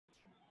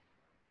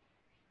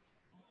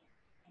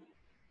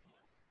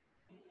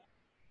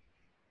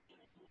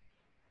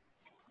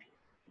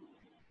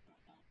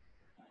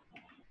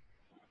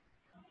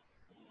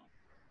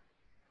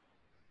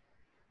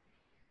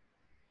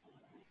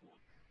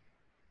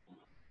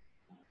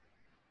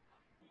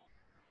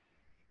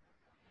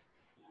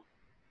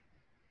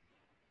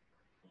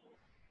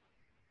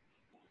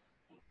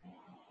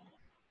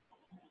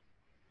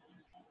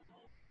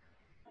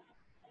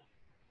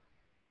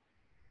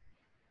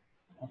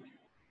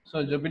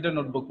So Jupiter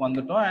note book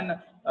வந்துட்டோம். And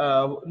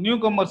new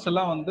commerce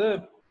எல்லாம் வந்து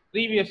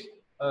ப்ரீவியஸ்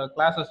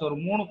கிளாஸஸ் ஒரு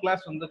 3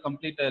 கிளாஸ் வந்து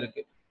கம்ப்ளீட்டாக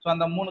இருக்கு. ஸோ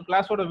அந்த 3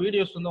 கிளாஸோட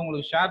வீடியோஸ் வந்து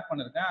உங்களுக்கு ஷேர்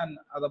பண்ணியிருக்கேன். அண்ட்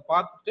அதை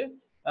பார்த்துட்டு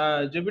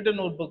ஜூபிட்டர்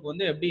நோட் புக்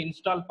வந்து எப்படி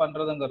இன்ஸ்டால்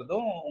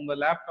பண்ணுறதுங்கிறதும் உங்கள்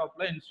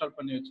லேப்டாப்பில் இன்ஸ்டால்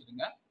பண்ணி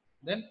வச்சுருங்க.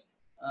 தென்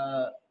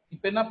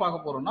இப்போ என்ன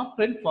பார்க்க போகிறோம்னா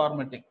பிரிண்ட்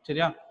ஃபார்மேட்டிங்.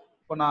 சரியா?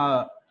 இப்போ நான்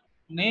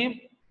நேம்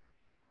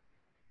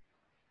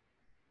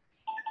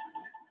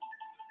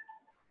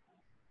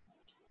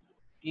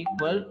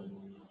ஈக்குவல்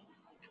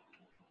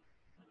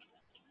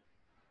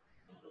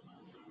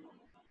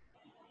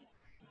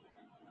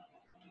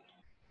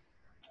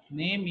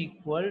நேம்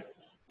ஈக்குவல்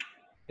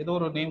ஏதோ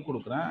ஒரு நேம்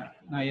கொடுக்குறேன்.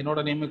 நான் என்னோட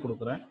நேமே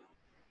கொடுக்குறேன்.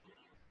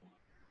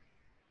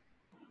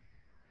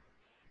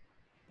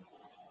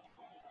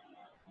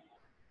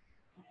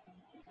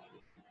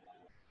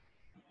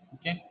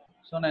 ஓகே,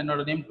 ஸோ நான்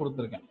என்னோட நேம்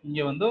கொடுத்துருக்கேன்.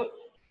 இங்கே வந்து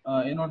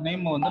என்னோட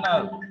நேம் வந்து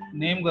நான்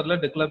நேம்கர்ல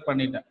டிக்ளேர்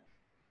பண்ணிட்டேன்.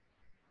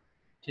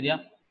 சரியா?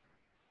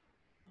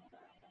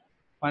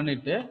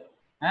 பண்ணிட்டு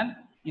அண்ட்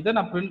இதை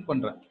நான் பிரிண்ட்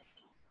பண்றேன்.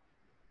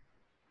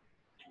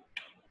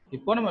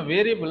 இப்போ நம்ம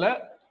வேரியபிளை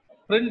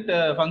பிரிண்ட்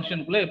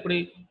ஃபங்க்ஷனுக்குள்ள எப்படி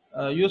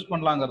யூஸ்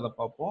பண்ணலாங்கிறத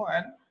பார்ப்போம்.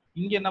 அண்ட்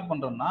இங்கே என்ன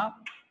பண்றோம்னா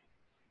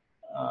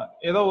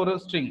ஏதோ ஒரு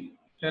ஸ்ட்ரிங்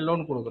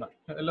ஹெல்லோன்னு கொடுக்குறேன்.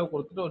 ஹெல்லோ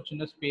கொடுத்துட்டு ஒரு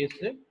சின்ன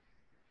ஸ்பேஸு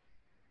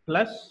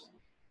ப்ளஸ்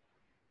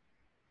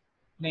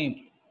நேம்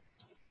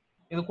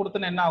இது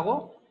கொடுத்தன என்ன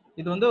ஆகும்?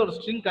 இது வந்து ஒரு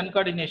ஸ்ட்ரிங்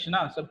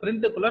கன்கார்டினேஷனா. ஸோ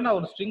பிரிண்ட்டுக்குள்ள நான்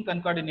ஒரு ஸ்ட்ரிங்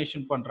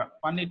கன்கார்டினேஷன் பண்றேன்.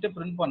 பண்ணிட்டு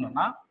பிரிண்ட்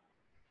பண்ணனா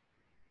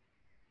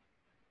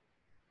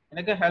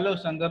எனக்கு ஹலோ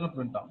சங்கர்னு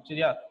பிரிண்ட் ஆகும்.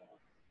 சரியா?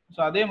 ஸோ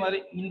அதே மாதிரி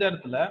இந்த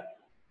இடத்துல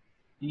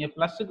நீங்க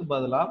பிளஸுக்கு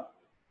பதிலாக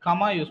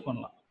கமா யூஸ்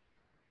பண்ணலாம்.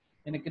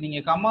 எனக்கு நீங்க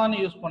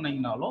கமான்னு யூஸ்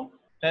பண்ணீங்கனாலும்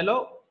ஹலோ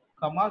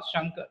கமா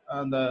சங்கர்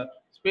அந்த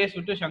ஸ்பேஸ்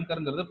விட்டு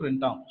சங்கர்ங்கிறது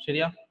பிரிண்ட் ஆகும்.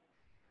 சரியா?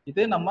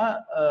 இது நம்ம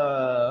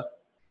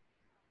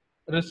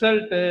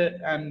ரிசல்ட்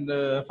அண்ட்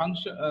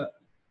ஃபங்க்ஷன்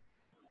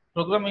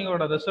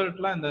ப்ரோக்ராமிங்கோட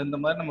ரிசல்ட்லாம் இந்த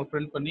மாதிரி நம்ம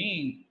பிரிண்ட் பண்ணி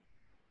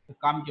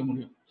காமிக்க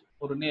முடியும்.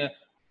 ஒரு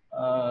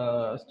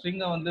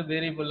ஸ்ட்ரிங்கை வந்து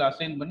வேரியபிள்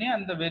அசைன் பண்ணி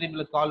அந்த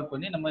வேரியபிளை கால்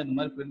பண்ணி நம்ம இந்த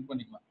மாதிரி பிரிண்ட்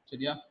பண்ணிக்கலாம்.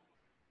 சரியா?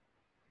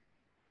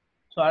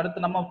 ஸோ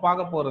அடுத்து நம்ம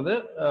பார்க்க போறது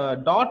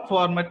dot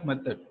format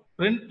method.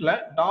 பிரிண்ட்ல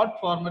dot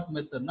format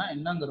மெத்தட்னா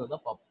என்னங்கிறத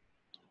பார்ப்போம்.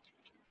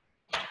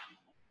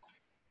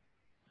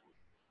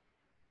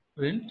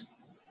 Print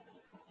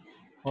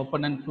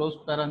open and close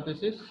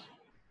parenthesis.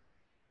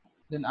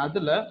 தென்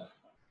அதுல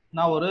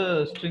நான் ஒரு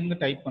ஸ்ட்ரிங்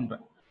டைப்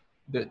பண்றேன்.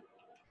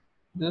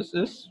 திஸ்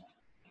இஸ்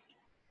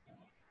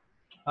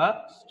a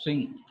string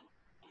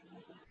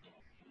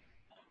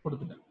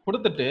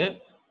கொடுத்துட்டு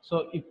ஸோ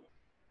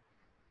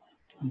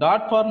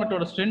டாட்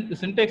ஃபார்மேட்டோட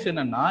சின்டெக்ஸ்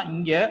என்னன்னா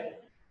இங்க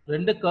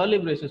 2 கர்லி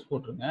பிரேசஸ்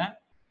போட்டுருங்க.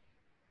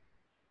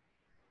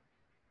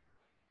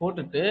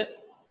 போட்டுட்டு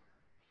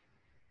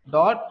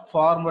டாட்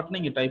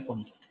ஃபார்மேட்னு இங்க டைப்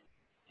பண்ணணும்.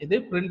 இது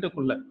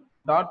பிரிண்ட்டுக்குள்ள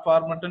டாட்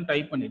ஃபார்மேட்னு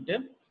டைப் பண்ணிட்டு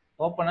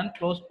ஓப்பன் அண்ட்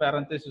க்ளோஸ்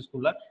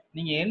பேரந்தசிஸ்க்குள்ள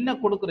நீங்க என்ன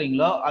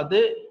கொடுக்குறீங்களோ அது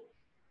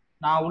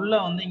நான் உள்ள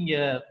வந்து இங்க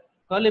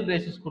கர்லி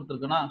பிரேசஸ்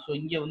கொடுத்துருக்கேன்னா ஸோ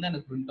இங்க வந்து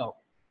எனக்கு பிரிண்ட் ஆகும்.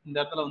 இந்த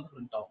இடத்துல வந்து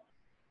பிரிண்ட் ஆகும்.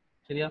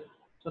 சரியா?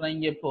 ஸோ நான்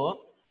இங்க இப்போ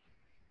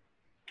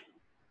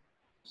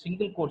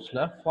சிங்கிள்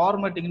கோட்ஸ்ல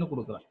ஃபார்மேட்டிங்னு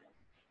கொடுக்குறேன்.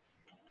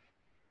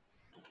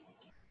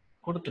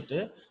 கொடுத்துட்டு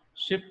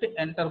ஷிஃப்ட்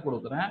என்டர்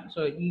கொடுக்குறேன்.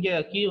 ஸோ இங்க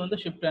கீ வந்து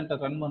ஷிஃப்ட்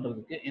என்டர் ரன்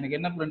பண்றதுக்கு எனக்கு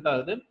என்ன பிரிண்ட்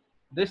ஆகுது?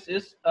 This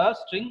is a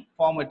string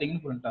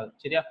ஃபார்மேட்டிங்னு print ஆகுது.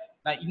 சரியா?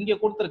 நான் இங்க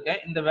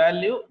கொடுத்துருக்கேன் இந்த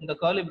வேல்யூ இந்த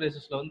கர்லி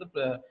பிரேசஸ்ல வந்து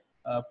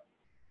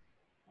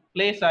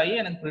பிளேஸ் ஆகி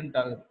எனக்கு பிரிண்ட்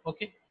ஆகுது.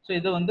 ஓகே, ஸோ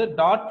இது வந்து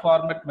டாட்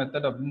ஃபார்மேட்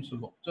மெத்தட் அப்படின்னு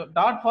சொல்லுவோம். ஸோ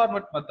டாட்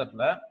ஃபார்மேட்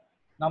மெத்தட்ல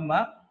நம்ம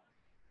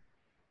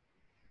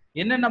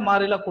என்னென்ன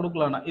மாதிரிலாம்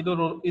கொடுக்கலாம்னா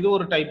இது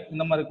ஒரு டைப்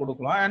இந்த மாதிரி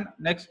கொடுக்கலாம். அண்ட்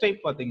நெக்ஸ்ட் டைப்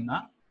பார்த்தீங்கன்னா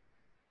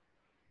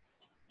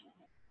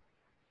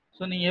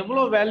ஸோ நீங்க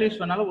எவ்வளவு வேல்யூஸ்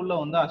வேணாலும் உள்ள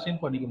வந்து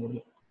அசைன் பண்ணிக்க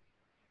முடியும்.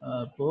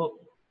 இப்போ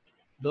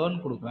டோன்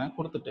கொடுக்குறேன்.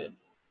 கொடுத்துட்டு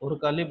ஒரு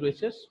கர்லி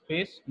பிரேசஸ்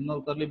ஸ்பேஸ்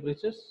இன்னொரு கர்லி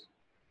பிரேசஸ்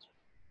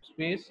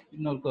ஸ்பேஸ்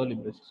இன்னொரு கர்லி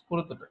பிரேசஸ்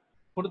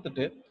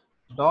கொடுத்துட்டு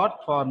டாட்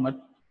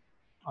ஃபார்மேட்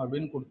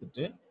அப்படின்னு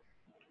கொடுத்துட்டு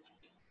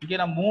இங்கே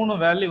நான் 3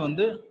 வேல்யூ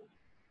வந்து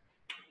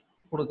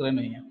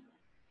கொடுக்குறேன்னு வைங்க.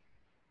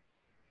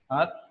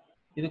 ஆர்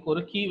இதுக்கு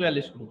ஒரு கீ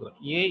வேல்யூஸ் கொடுக்குறேன்.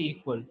 ஏ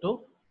ஈக்குவல் டு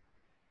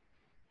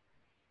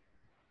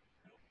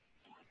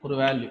ஒரு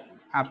வேல்யூ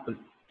ஆப்பிள்.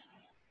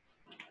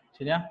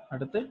 சரியா?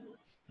 அடுத்து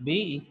பி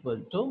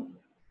ஈக்குவல் டு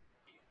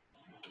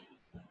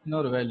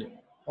இன்னொரு வேல்யூ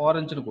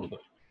ஆரஞ்சுன்னு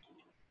கொடுக்குறேன்.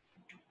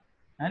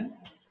 And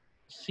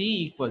C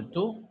equal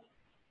to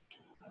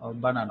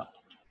banana.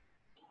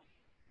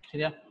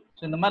 சரியா?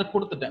 ஸோ இந்த மாதிரி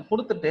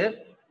கொடுத்துட்டு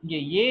இங்கே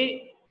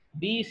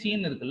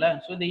ஏபிசின்னு இருக்குல்ல.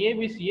 ஸோ இந்த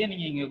ஏபிசியை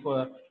நீங்க இங்க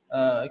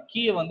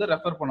கீயை வந்து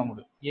ரெஃபர் பண்ண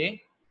முடியும். ஏ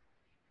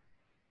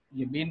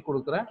இங்கே பின்னு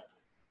கொடுக்குறேன்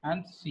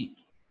அண்ட் சி.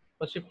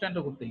 இப்போ ஷிஃப்ட்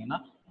என்டர் கொடுத்தீங்கன்னா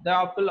த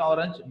ஆப்பிள்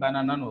ஆரஞ்சு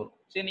பனானான்னு வரும்.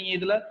 சரி, நீங்க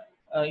இதுல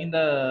இந்த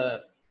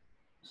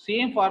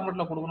சேம்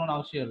ஃபார்மேட்ல கொடுக்கணும்னு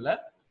அவசியம் இல்லை.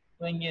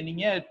 இங்க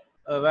நீங்க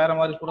வேற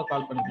மாதிரி கூட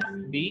கால் பண்ணிக்கலாம்.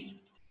 B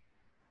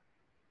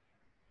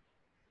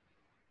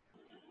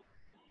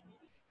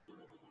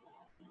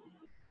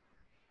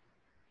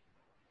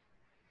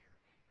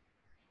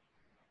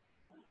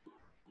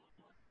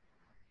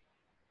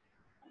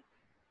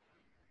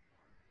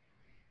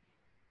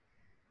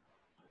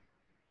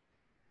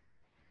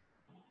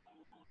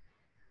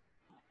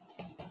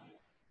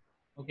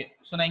okay.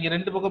 ஸோ நான் இங்க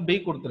 2 பக்கம் பி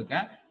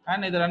கொடுத்துருக்கேன்.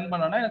 அண்ட் இது ரன்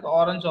பண்ணோன்னா எனக்கு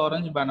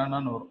ஆரஞ்சு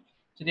பனானான்னு வரும்.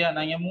 சரியா?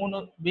 நான் இங்க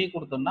 3 பி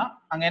கொடுத்தோம்னா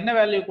அங்க என்ன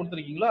வேல்யூ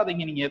கொடுத்துருக்கீங்களோ அதை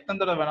இங்க நீங்க எத்தனை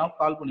தடவை வேணாலும்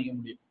கால் பண்ணிக்க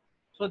முடியும்.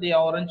 ஸோ தி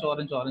ஆரஞ்சு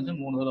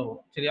 3 தடவை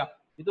வரும். சரியா?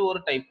 இது ஒரு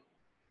டைப்.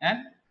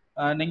 அண்ட்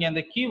நீங்க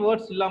அந்த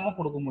கீவேர்ட்ஸ் இல்லாம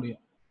கொடுக்க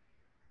முடியும்.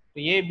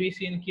 இப்போ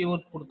ஏபிசின்னு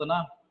கீவேர்ட் கொடுத்தோன்னா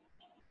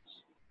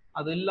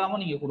அது இல்லாம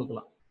நீங்க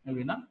கொடுக்கலாம்.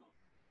 எப்படின்னா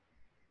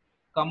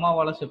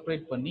கம்மாவால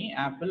செப்பரேட் பண்ணி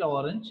ஆப்பிள்,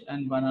 ஆரஞ்சு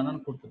அண்ட்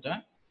பனானான்னு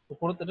கொடுத்துட்டேன்.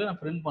 கொடுத்துட்டு நான்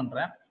பிரிண்ட்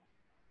பண்றேன்.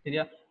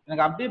 சரியா?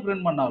 எனக்கு அப்படியே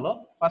பிரிண்ட் பண்ணாலும்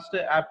first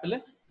apple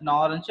and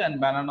orange and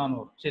பனானான்னு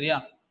வரும். சரியா?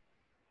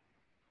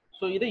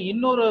 ஸோ இதை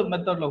இன்னொரு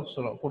மெத்தட்ல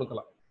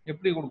கொடுக்கலாம்.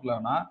 எப்படி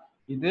கொடுக்கலாம்னா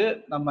இது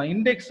நம்ம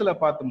இண்டெக்ஸ்ல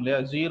பார்த்தோம் இல்லையா,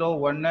 0,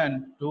 1 and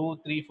 2,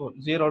 3, 4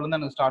 0ல இருந்து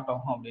எனக்கு ஸ்டார்ட்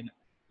ஆகும் அப்படின்னு.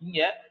 இங்க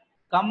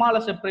கம்மால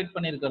செப்பரேட்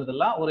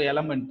பண்ணியிருக்கிறதுலாம் ஒரு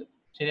எலமெண்ட்.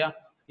 சரியா?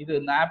 இது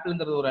இந்த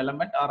ஆப்பிள்ங்கிறது ஒரு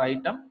எலமெண்ட் ஆர்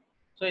ஐட்டம்.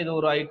 ஸோ இது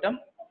ஒரு ஐட்டம்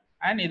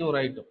அண்ட் இது ஒரு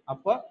ஐட்டம்.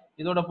 அப்போ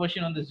இதோட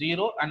பொசிஷன் வந்து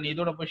 0 அண்ட்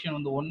இதோட பொசிஷன்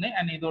வந்து 1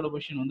 அண்ட் இதோட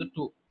பொசிஷன் வந்து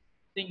 2.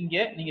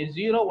 இங்க நீங்க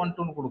 0, 1,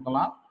 2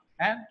 கொடுக்கலாம்.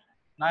 அண்ட்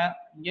நான்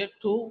இங்க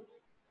 2,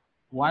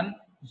 1,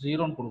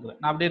 0ன்னு கொடுக்குறேன்.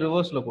 நான் அப்படியே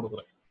ரிவர்ஸ்ல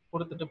கொடுக்குறேன்.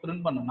 கொடுத்துட்டு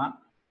பிரிண்ட் பண்ணோம்னா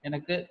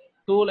எனக்கு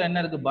 2ல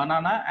என்ன இருக்கு,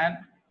 பனானா, அண்ட்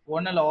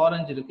 1ல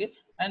ஆரஞ்சு இருக்கு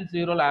அண்ட்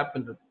 0ல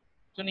ஆப்பிள் இருக்கு.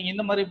 ஸோ நீங்க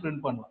இந்த மாதிரி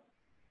பிரிண்ட் பண்ணலாம்.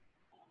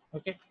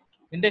 ஓகே.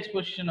 இண்டெக்ஸ்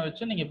பொசிஷனை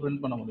வச்சு நீங்க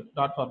பிரிண்ட் பண்ண முடியும்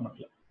டாட்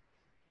ஃபார்மேட்ல.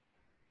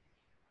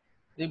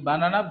 இது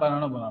பனானா.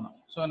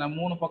 ஸோ நான்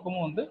 3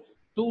 பக்கமும் வந்து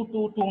 2,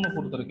 2, 2ன்னு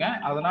கொடுத்துருக்கேன்.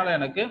 அதனால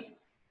எனக்கு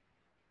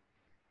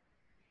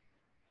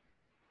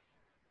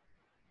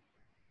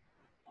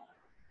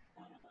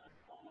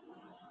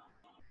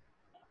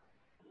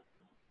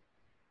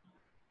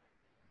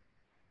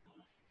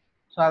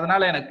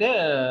அதனால எனக்கு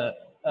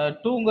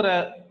 2ங்கிற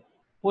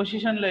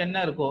பொசிஷன்ல என்ன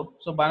இருக்கோ,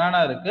 ஸோ பனானா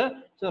இருக்கு.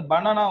 ஸோ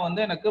பனானா வந்து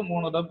எனக்கு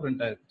 3 தடவை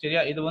பிரிண்ட் ஆயிருக்கு.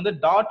 சரியா? இது வந்து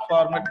டாட்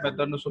ஃபார்மேட்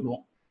மெத்தட்னு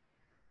சொல்லுவோம்.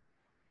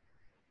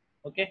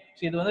 ஓகே.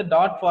 ஸோ இது வந்து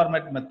dot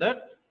format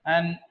method.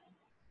 And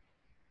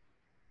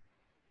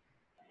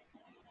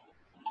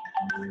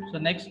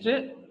so next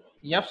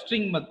F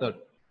string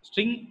method,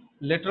 string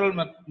literal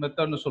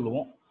மெத்தட்னு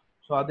சொல்லுவோம்.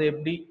 ஸோ அதை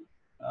எப்படி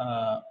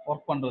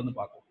ஒர்க் பண்றதுன்னு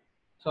பார்ப்போம்.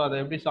 ஸோ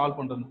அதை எப்படி சால்வ்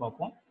பண்றதுன்னு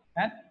பார்ப்போம்.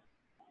 அண்ட்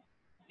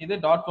இது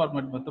டாட்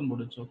ஃபார்மேட் மெத்தட்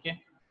முடிச்சு. ஓகே.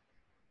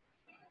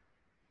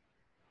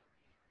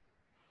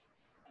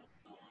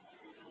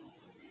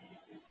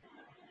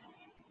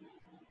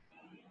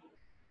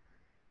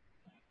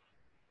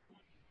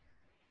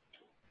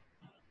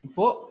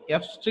 இப்போ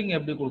எஃப் ஸ்ட்ரிங்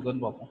எப்படி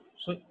கொடுக்குறதுன்னு பார்ப்போம்.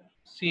 ஸோ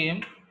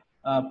சேம்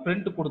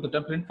பிரிண்ட்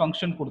கொடுத்துட்டேன், பிரிண்ட்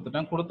ஃபங்க்ஷன்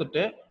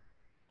கொடுத்துட்டு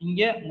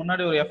இங்கே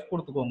முன்னாடி ஒரு எஃப்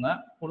கொடுத்துக்கோங்க.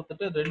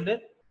 கொடுத்துட்டு 2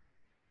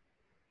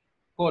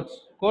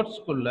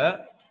 கோட்ஸ்க்குள்ள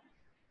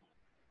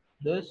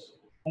திஸ்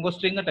உங்க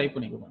ஸ்ட்ரிங்கை டைப்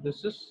பண்ணிக்கோங்க.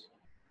 This is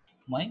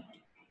my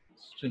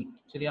string.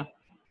 சரியா?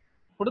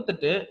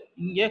 கொடுத்துட்டு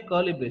இங்கே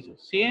கர்லி பிரேசஸ்,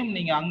 சேம்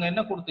நீங்க அங்க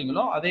என்ன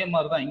கொடுத்தீங்களோ அதே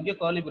மாதிரி தான் இங்கே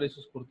கர்லி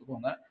பிரேசஸ்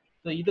கொடுத்துக்கோங்க.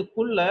 ஸோ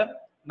இதுக்குள்ள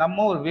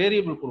நம்ம ஒரு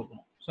வேரியபிள்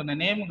கொடுக்கணும். ஸோ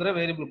நான் நேம்ங்கிற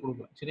வேரியபிள்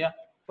கொடுக்குறேன். சரியா?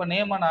 இப்போ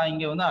நேமை நான்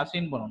இங்க வந்து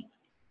அசைன் பண்ணணும்.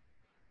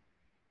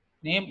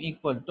 நேம்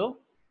ஈக்குவல் டு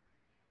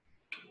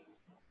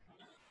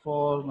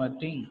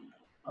ஃபார்மேட்டிங்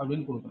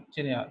அப்படின்னு கொடுக்கணும்.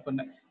 சரியா? இப்போ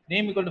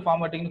நேம் ஈக்குவல் டு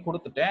ஃபார்மேட்டிங்னு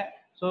கொடுத்துட்டேன்.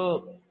 ஸோ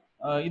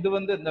இது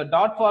வந்து இந்த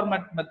டாட்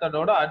ஃபார்மேட்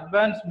மெத்தடோட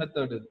அட்வான்ஸ்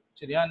மெத்தட் இது.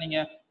 சரியா? நீங்க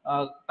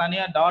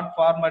தனியா டாட்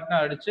ஃபார்மேட்னு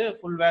அடிச்சு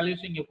ஃபுல்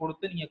வேல்யூஸ் இங்க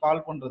கொடுத்து நீங்க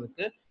கால்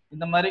பண்றதுக்கு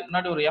இந்த மாதிரி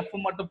முன்னாடி ஒரு எஃப்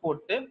மட்டும்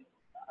போட்டு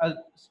அது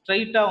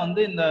ஸ்ட்ரைட்டா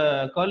வந்து இந்த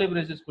கர்லி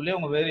பிரேசஸ்க்குள்ளே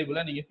உங்க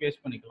வேரியபிளை நீங்க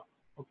பேஸ்ட் பண்ணிக்கலாம்.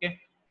 ஓகே.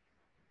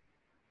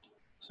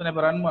 ஸோ நான்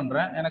இப்போ ரன்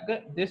பண்றேன். எனக்கு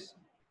this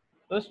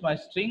is my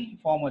string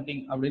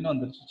formatting அப்படின்னு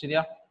வந்துருச்சு.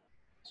 சரியா?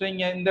 ஸோ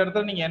இங்க இந்த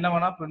இடத்துல நீங்க என்ன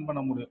வேணா பிரிண்ட்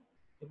பண்ண முடியும்.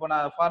 இப்போ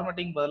நான்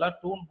ஃபார்மேட்டிங் பதிலாக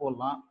 2ன்னு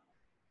போடலாம்,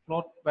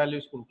 ஃப்ளோட்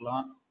வேல்யூஸ்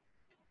கொடுக்கலாம்.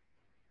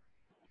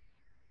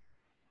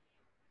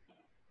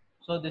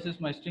 So this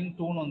is my string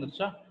 2ன்னு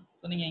வந்துருச்சா?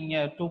 ஸோ நீங்க இங்க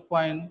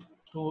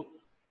 2.2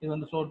 இது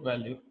வந்து float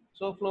value.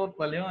 So float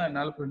value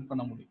என்னால் பிரிண்ட்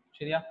பண்ண முடியும்.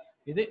 சரியா?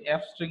 இது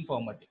F string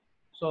formatting.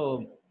 So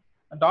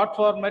dot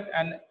format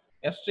and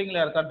F ஸ்ட்ரிங்ல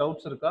யாருக்கா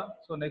டவுட்ஸ் இருக்கா?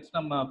 ஸோ நெக்ஸ்ட்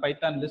நம்ம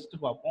பைத்தான் லிஸ்ட்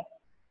பார்ப்போம்.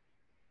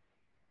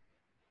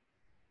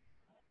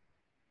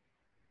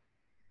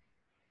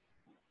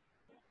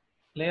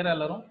 கிளியரா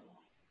எல்லாரும்?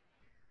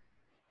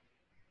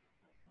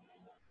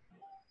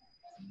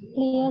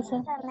 Clear, sir.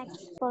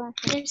 Next போலாம்.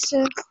 Yes,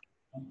 sir.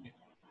 Okay.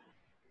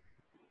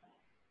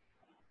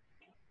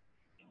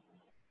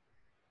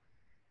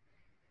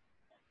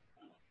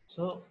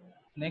 So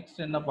next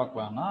என்ன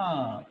பார்க்கலாம்னா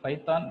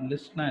பைத்தான்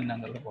லிஸ்ட்னா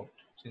என்னங்கிறத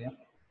பார்ப்போம். சரியா?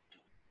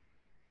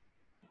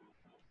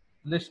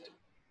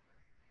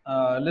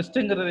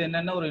 லிஸ்ட்ங்கிறது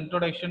என்னென்ன ஒரு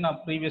இன்ட்ரோடக்ஷன் நான்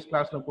ப்ரீவியஸ்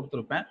கிளாஸ்ல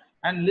கொடுத்துருப்பேன்.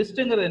 அண்ட்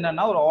லிஸ்ட்ங்கிறது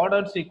என்னன்னா ஒரு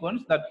order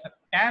sequence that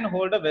can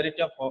hold a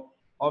variety of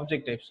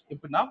object types.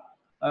 இப்படின்னா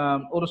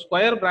ஒரு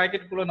ஸ்கொயர்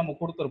பிராக்கெட்குள்ள நம்ம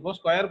கொடுத்துருப்போம்.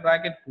 ஸ்கொயர்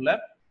பிராக்கெட்குள்ள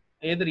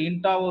எதிர்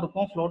இன்ட்டாவும்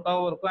இருக்கும்,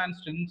 ஃப்ளோட்டாவும் இருக்கும் அண்ட்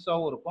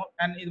ஸ்ட்ரிங்ஸாவும் இருக்கும்.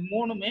 அண்ட் இது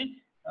மூணுமே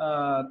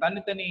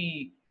தனித்தனி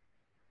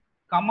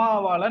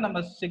கமாவால நம்ம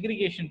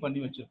செக்ரிகேஷன் பண்ணி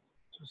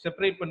வச்சிருக்கோம்,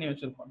 செப்பரேட் பண்ணி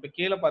வச்சிருக்கோம். இப்போ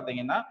கீழே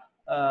பார்த்தீங்கன்னா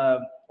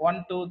 1,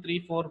 2, 3,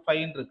 4,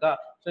 5 இருக்கா?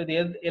 ஸோ இது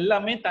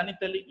எல்லாமே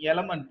தனித்தனி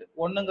எலமெண்ட்.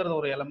 1ங்கிறது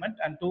ஒரு எலமெண்ட்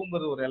அண்ட்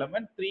 2ங்கிறது ஒரு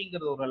எலமெண்ட்,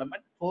 3ங்கிறது ஒரு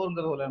எலமெண்ட்,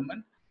 4ங்கிறது ஒரு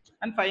எலமெண்ட்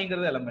அண்ட்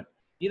 5ங்கிறது எலமெண்ட்.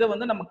 இதை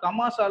வந்து நம்ம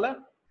கமாஸால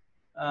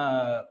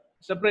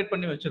செப்பரேட்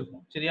பண்ணி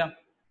வச்சிருக்கோம். சரியா?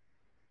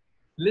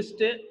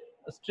 லிஸ்ட்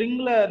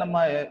ஸ்ட்ரிங்ல நம்ம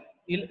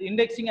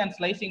இண்டெக்சிங் அண்ட்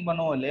ஸ்லைசிங்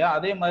பண்ணுவோம் இல்லையா,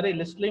 அதே மாதிரி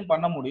லிஸ்ட்லயும்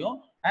பண்ண முடியும்.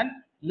 அண்ட்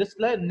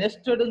லிஸ்ட்ல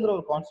நெஸ்டட்ங்கிற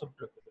ஒரு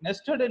கான்செப்ட் இருக்கு.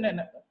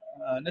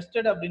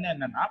 நெஸ்டட் அப்படின்னா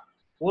என்னன்னா,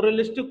 ஒரு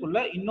லிஸ்ட்டுக்குள்ள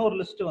இன்னொரு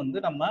லிஸ்ட் வந்து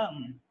நம்ம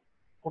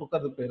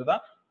கொடுக்கறது பேர்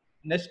தான்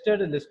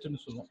நெஸ்டட்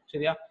லிஸ்ட்னு சொல்லுவோம்.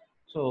 சரியா?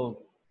 ஸோ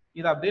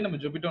இதை அப்படியே நம்ம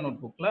ஜூபிட்டர் நோட்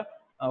புக்ல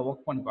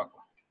ஒர்க் பண்ணி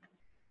பார்க்கலாம்.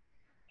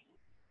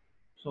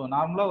 ஸோ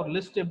நார்மலாக ஒரு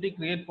லிஸ்ட் எப்படி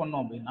கிரியேட்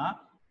பண்ணோம் அப்படின்னா,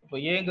 இப்போ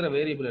ஏங்கிற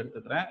வேரியபிள்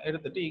எடுத்துக்கிறேன்.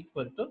 எடுத்துட்டு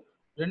ஈக்குவல் டு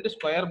 2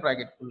 ஸ்கொயர்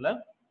ப்ராக்கெட்குள்ள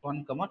 1,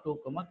 2,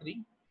 3,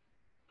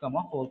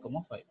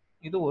 4, 5.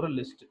 இது ஒரு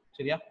லிஸ்ட்.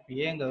 சரியா?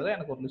 ஏங்கிறதுல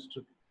எனக்கு ஒரு லிஸ்ட்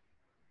இருக்கு.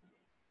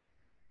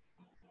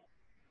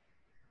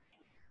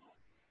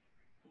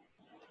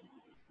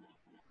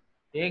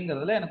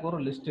 ஏங்கிறதுல எனக்கு ஒரு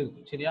லிஸ்ட்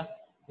இருக்கு. சரியா?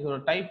 இதோட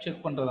டைப்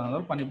செக் பண்றதா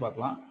இருந்தாலும் பண்ணி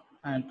பார்க்கலாம்.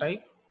 And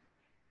type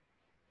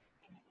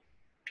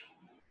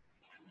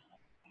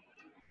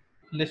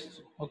list.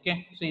 Okay,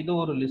 so இது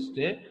ஒரு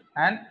லிஸ்ட்.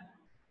 அண்ட்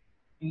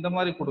இந்த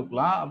மாதிரி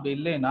கொடுக்கலாம். அப்படி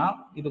இல்லைன்னா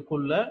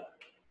இதுக்குள்ள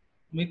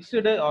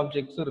மிக்சடு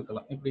ஆப்ஜெக்ட்ஸ்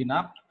இருக்கலாம். எப்படின்னா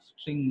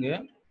ஸ்ட்ரிங்கு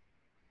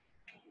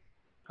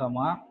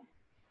கமா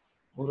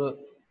ஒரு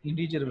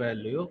இன்டிஜர்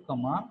வேல்யூ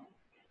கமா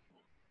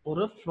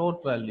ஒரு ஃப்ளோட்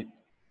வேல்யூ.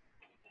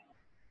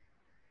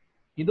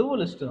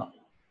 இதுவும் லிஸ்ட் தான்.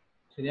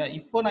 சரியா?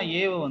 இப்போ நான்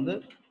ஏவை வந்து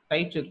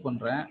டைப் செக்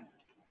பண்றேன்.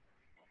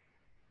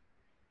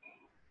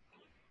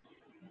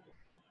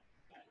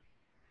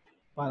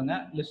 பாருங்க,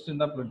 லிஸ்ட்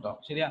இருந்தா பிரிண்ட்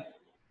ஆகும். சரியா?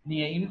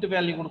 நீங்க இன்ட்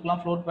வேல்யூ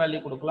கொடுக்கலாம், ஃப்ளோட் வேல்யூ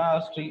கொடுக்கலாம்,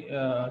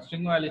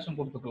 ஸ்ட்ரிங் வேல்யூஸும்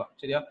கொடுத்துக்கலாம்.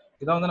 சரியா?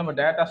 இதை வந்து நம்ம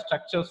டேட்டா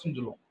ஸ்ட்ரக்சர்ஸ்னு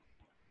சொல்லுவோம்.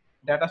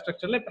 டேட்டா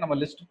ஸ்ட்ரக்சர்ல இப்போ நம்ம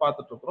லிஸ்ட்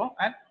பார்த்துட்டு இருக்கிறோம்.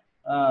 அண்ட்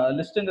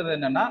லிஸ்ட்டுங்கிறது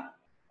என்னன்னா,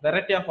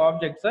 வெரைட்டி ஆஃப்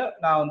ஆப்ஜெக்ட்ஸை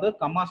நான் வந்து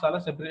கம்மாஸால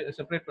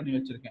செப்பரேட் பண்ணி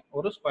வச்சிருக்கேன்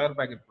ஒரு ஸ்கொயர்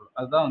ப்ராக்கெட் குள்ள.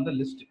 அதுதான் வந்து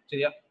லிஸ்ட்.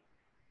 சரியா?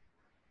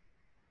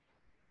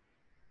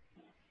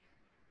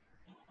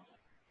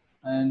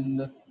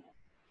 அண்ட்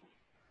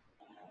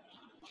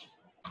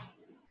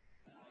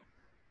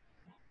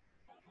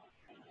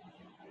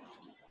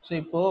ஸோ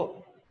இப்போ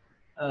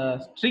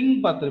ஸ்ட்ரிங்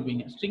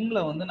பார்த்துருப்பீங்க. ஸ்ட்ரிங்ல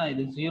வந்து நான்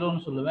இது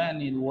 0ன்னு சொல்லுவேன்,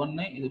 அண்ட் இது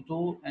 1, இது 2,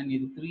 அண்ட்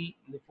இது 3,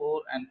 இது 4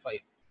 அண்ட்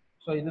 5.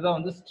 ஸோ இதுதான்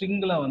வந்து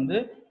ஸ்ட்ரிங்ல வந்து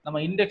நம்ம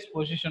இண்டெக்ஸ்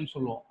பொசிஷன்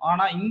சொல்லுவோம்.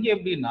 ஆனா இங்க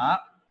எப்படின்னா,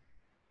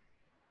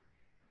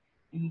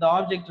 இந்த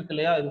ஆப்ஜெக்ட் இருக்கு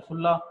இல்லையா, இது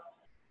ஃபுல்லா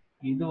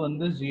இது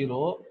வந்து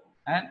 0.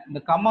 அண்ட்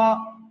இந்த கமா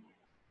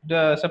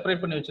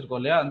செப்பரேட் பண்ணி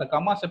வச்சிருக்கோம் இல்லையா, அந்த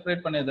கமா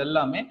செப்பரேட் பண்ணது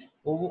எல்லாமே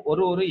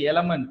ஒரு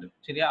எலமெண்ட்.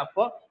 சரியா?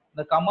 அப்போ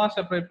இந்த கமா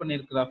செப்பரேட்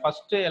பண்ணியிருக்கிற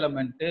first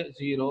element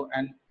 0,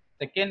 and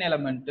second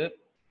element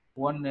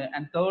 1,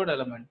 and third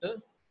element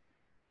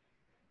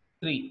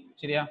 3.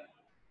 சரியா?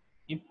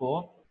 இப்போ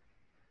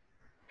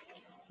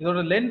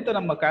இதோட லென்த்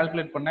நம்ம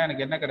கால்குலேட் பண்ணா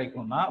எனக்கு என்ன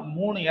கிடைக்கும்னா,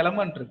 3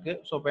 எலமெண்ட் இருக்கு.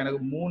 ஸோ இப்போ எனக்கு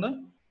 3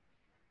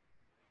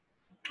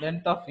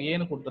 லென்த் ஆஃப்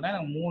ஏன்னு கொடுத்தோன்னா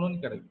எனக்கு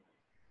 3ன்னு கிடைக்கும்.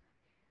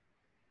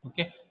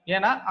 ஓகே,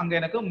 ஏன்னா அங்க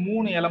எனக்கு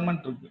 3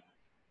 எலமெண்ட் இருக்கு.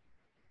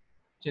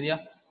 சரியா?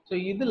 ஸோ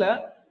இதுல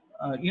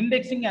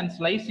இண்டெக்சிங் அண்ட்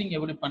ஸ்லைசிங்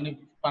எப்படி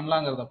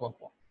பண்ணலாங்கிறத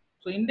பார்ப்போம்.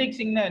 ஸோ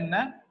இண்டெக்சிங்னா என்ன,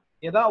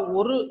 ஏதாவது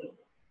ஒரு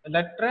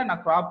லெட்டரை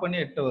நான் கிராப் பண்ணி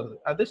எடுத்து வருது.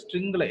 அது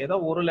ஸ்ட்ரிங்ல ஏதோ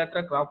ஒரு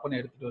லெட்டரை கிராப் பண்ணி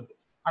எடுத்துட்டு வருது.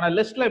 ஆனா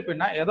லிஸ்ட்ல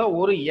எப்படின்னா, ஏதோ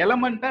ஒரு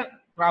எலமெண்ட்டை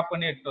கிராப்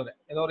பண்ணி எடுத்து வரேன்.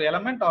 ஏதோ ஒரு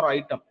எலமெண்ட் ஒரு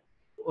ஐட்டம்,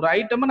 ஒரு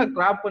ஐட்டமை நான்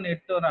கிராப் பண்ணி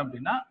எடுத்து வரேன்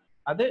அப்படின்னா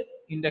அது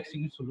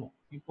இண்டெக்சிங் சொல்லுவோம்.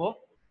 இப்போ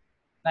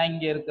நான்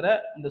இங்க இருக்கிற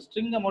இந்த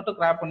ஸ்ட்ரிங்கை மட்டும்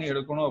கிராப் பண்ணி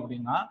எடுக்கணும்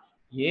அப்படின்னா,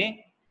 ஏ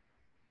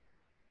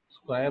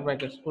ஸ்கொயர்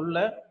ப்ராக்கெட்ஸ்குள்ள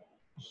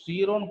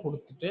 0ன்னு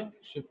கொடுத்துட்டு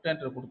ஷிஃப்ட்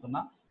என்டர்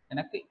கொடுத்தோம்னா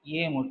எனக்கு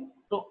ஏ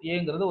மட்டும்,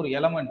 ஏங்கிறது ஒரு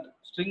எலமெண்ட்,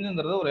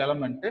 ஸ்ட்ரிங்குங்கிறது ஒரு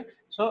எலமெண்ட்.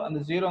 ஸோ அந்த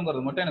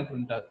 0ங்கிறது மட்டும் எனக்கு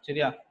பிரிண்ட் ஆகுது.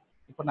 சரியா?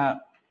 இப்போ நான்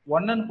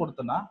 1ன்னு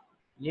கொடுத்தேன்னா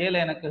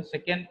ஏல எனக்கு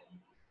செகண்ட்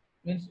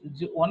மீன்ஸ்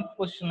 1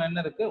 பொசிஷன்ல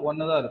என்ன இருக்கு,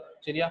 1 தான் இருக்கு.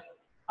 சரியா?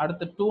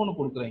 அடுத்து 2ன்னு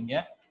கொடுக்குறீங்க.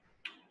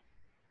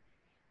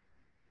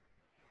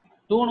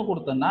 2ன்னு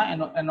கொடுத்தேன்னா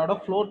என்னோட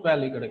ஃப்ளோட்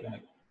வேல்யூ கிடைக்கும்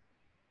எனக்கு.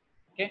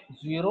 ஓகே,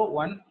 0,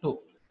 1, 2.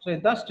 ஸோ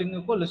இதுதான்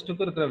ஸ்ட்ரிங்குக்கும்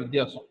லிஸ்ட்டுக்கும் இருக்கிற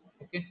வித்தியாசம்.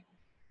 ஓகே,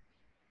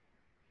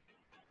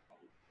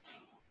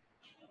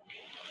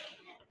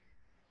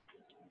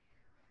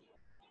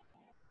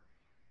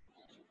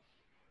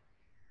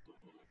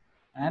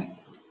 அண்ட்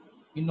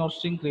இன்னொரு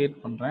ஸ்ட்ரிங் கிரியேட்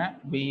பண்றேன்.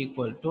 b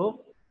ஈக்குவல் டு,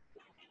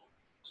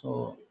 ஸோ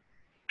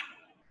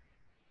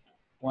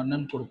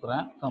 1ன்னு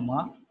கொடுக்குறேன், கமா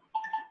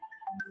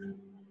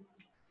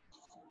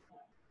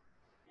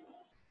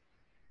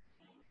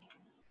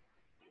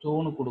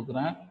 2ன்னு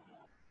கொடுக்குறேன்,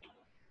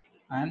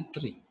 அண்ட்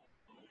 3.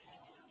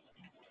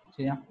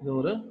 சரியா? இது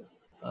ஒரு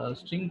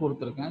ஸ்ட்ரிங்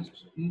கொடுத்துருக்கேன்.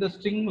 இந்த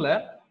ஸ்ட்ரிங்ல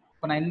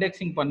இப்போ நான்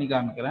இண்டெக்சிங் பண்ணி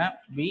காமிக்கிறேன்.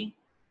 b,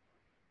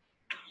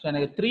 ஸோ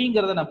எனக்கு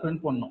 3ங்கிறத நான்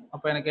பிரிண்ட் பண்ணணும்.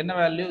 அப்போ எனக்கு என்ன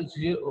வேல்யூ,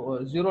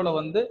 0ல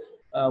வந்து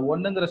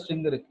 1ங்கிற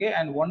ஸ்ட்ரிங் இருக்கு,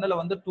 அண்ட் 1ல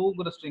வந்து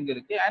 2ங்கிற ஸ்ட்ரிங்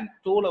இருக்கு, அண்ட்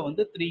 2ல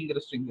வந்து 3ங்கிற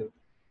ஸ்ட்ரிங் இருக்கு.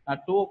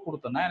 நான் 2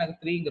 கொடுத்தேன்னா எனக்கு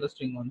 3ங்கிற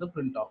ஸ்ட்ரிங் வந்து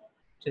பிரிண்ட் ஆகும்.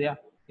 சரியா?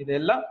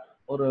 இதெல்லாம்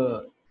ஒரு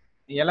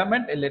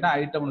எலமெண்ட் இல்லைன்னா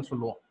ஐட்டம்னு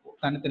சொல்லுவோம்.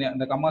 தனித்தனியா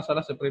இந்த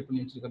கமாஸால செப்பரேட்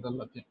பண்ணி வச்சிருக்கிறது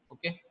எல்லாத்தையும்.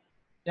 ஓகே,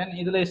 ஏன்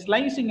இதுல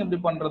ஸ்லைசிங் எப்படி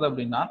பண்றது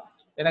அப்படின்னா,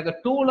 எனக்கு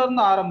 2ல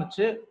இருந்து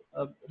ஆரம்பிச்சு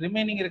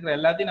ரிமைனிங் இருக்கிற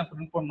எல்லாத்தையும் நான்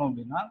பிரிண்ட் பண்ணணும்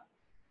அப்படின்னா,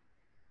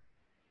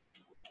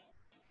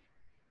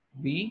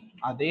 b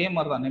அதே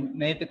மாதிரி தான்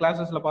நேற்று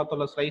கிளாஸஸ்ல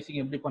பார்த்தோம்ல ஸ்லைசிங்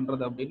எப்படி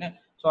பண்றது அப்படின்னு.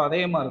 ஸோ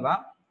அதே மாதிரி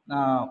தான்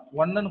நான்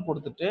 1ன்னு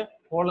கொடுத்துட்டு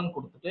கோலன்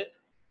கொடுத்துட்டு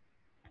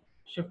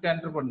ஷிஃப்ட்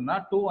என்டர் பண்ணா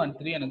 2 and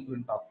 3 எனக்கு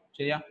பிரிண்ட் ஆகும்.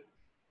 சரியா?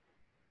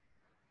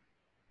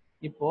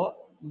 இப்போ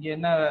இங்க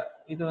என்ன,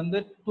 இது வந்து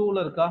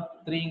 2ல இருக்கா,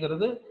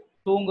 3ங்கிறது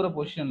 2ங்கிற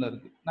பொசிஷன்ல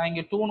இருக்கு. நான்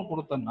இங்க 2ன்னு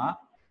கொடுத்தேன்னா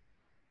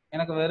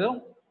எனக்கு வெறும்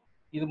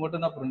இது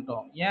மட்டும் தான் பிரிண்ட்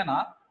ஆகும். ஏன்னா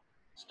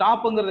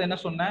ஸ்டாப்ங்கிறது என்ன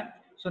சொன்னேன்,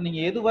 ஸோ நீங்க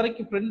எது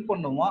வரைக்கும் பிரிண்ட்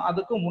பண்ணுமோ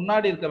அதுக்கு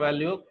முன்னாடி இருக்க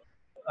வேல்யூ,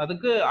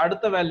 அதுக்கு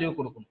அடுத்த வேல்யூ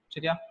கொடுக்கணும்.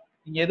 சரியா?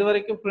 நீங்க எது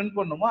வரைக்கும் பிரிண்ட்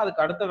பண்ணுமோ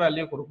அதுக்கு அடுத்த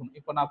வேல்யூ கொடுக்கணும்.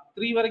 இப்போ நான்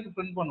 3 வரைக்கும்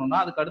பிரிண்ட் பண்ணணும்னா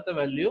அதுக்கு அடுத்த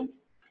வேல்யூ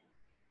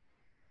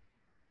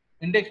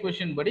இண்டெக்ஸ்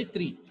பொசிஷன் படி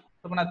 3.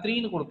 இப்போ நான்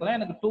 3ன்னு கொடுத்தேன்,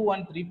 எனக்கு 2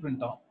 and 3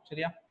 பிரிண்ட் ஆகும்.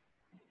 சரியா?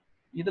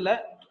 இதுல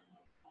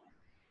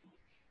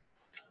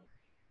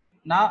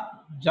நான்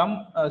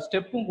ஜம்ப்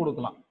ஸ்டெப்பும்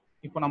கொடுக்கலாம்.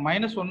 இப்போ நான்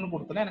 -1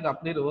 கொடுத்தேன்னா எனக்கு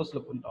அப்படியே ரிவர்ஸ்ல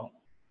பிரிண்ட் ஆகும்.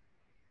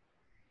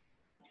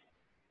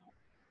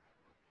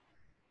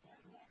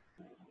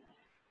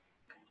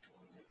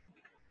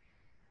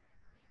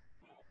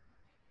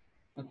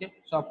 ஓகே,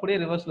 ஸோ அப்படியே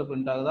ரிவர்ஸ்ல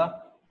பிரிண்ட் ஆகுதா,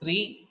 3,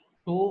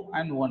 2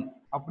 and 1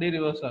 அப்படியே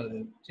ரிவர்ஸ் ஆகுது.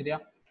 சரியா?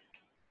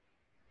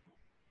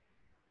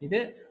 இது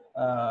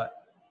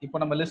இப்போ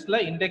நம்ம லிஸ்ட்ல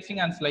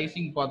இண்டெக்சிங் அண்ட்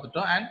ஸ்லைசிங்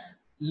பார்த்துட்டோம். அண்ட்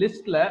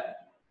லிஸ்ட்ல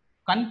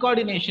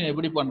கன்கார்டினேஷன்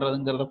எப்படி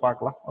பண்றதுங்கிறத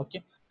பார்க்கலாம். ஓகே,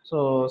 ஸோ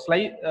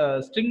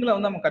ஸ்ட்ரிங்ல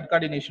வந்து நம்ம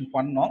கன்கார்டினேஷன்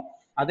பண்ணோம்.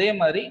 அதே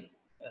மாதிரி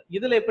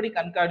இதுல எப்படி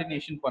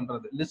கன்கார்டினேஷன்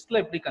பண்றது,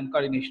 லிஸ்ட்ல எப்படி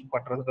கன்கார்டினேஷன்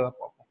பண்றதுங்கிறத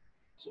பார்ப்போம்.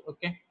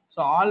 ஓகே, ஸோ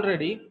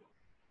ஆல்ரெடி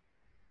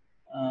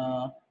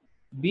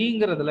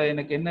பிங்கிறதுல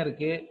எனக்கு என்ன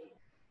இருக்கு,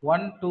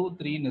 1, 2,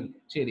 3ன்னு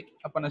இருக்கு. சரி,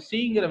 அப்ப நான்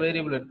சிங்கிற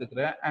வேரியபிள்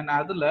எடுத்துக்கிறேன். அண்ட்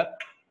அதுல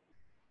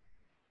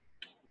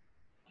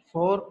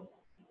 4,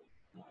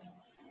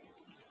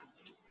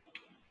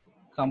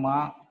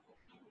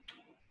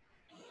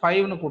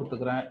 5ன்னு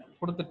கொடுத்துக்கிறேன்.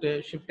 கொடுத்துட்டு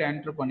ஷிஃப்ட்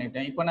என்டர்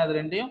பண்ணிட்டேன். இப்போ நான் அது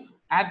ரெண்டையும்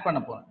ஆட் பண்ண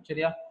போறேன்.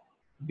 சரியா?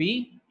 பி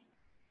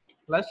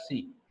பிளஸ் சி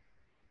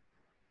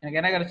எனக்கு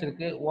என்ன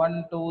கிடைச்சிருக்கு, 1,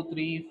 2,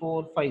 3,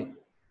 4, 5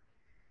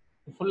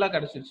 ஃபுல்லா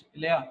கிடைச்சிருச்சு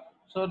இல்லையா?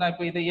 ஸோ நான்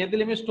இப்போ இதை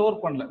எதுலையுமே ஸ்டோர்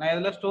பண்ணல. நான்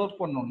எதில் ஸ்டோர்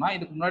பண்ணணும்னா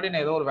இதுக்கு முன்னாடி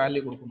நான் ஏதோ ஒரு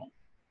வேல்யூ கொடுக்கணும்.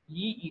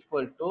 இ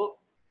ஈக்குவல் டு,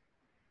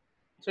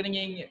 ஸோ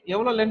நீங்கள் இங்கே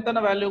எவ்வளோ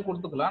லென்த்தான வேல்யூ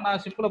கொடுத்துக்கலாம்.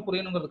 நான் சிம்பிளாக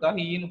புரியணுங்கிறதுக்காக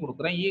ஈன்னு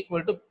கொடுக்குறேன். இ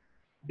equal to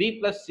be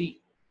plus C.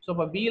 So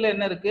இப்போ பியில்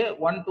என்ன இருக்கு,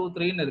 1, 2,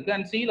 3ன்னு இருக்கு.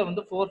 அண்ட் சியில்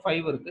வந்து 4,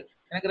 5 இருக்கு.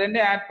 எனக்கு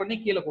ரெண்டே ஆட் பண்ணி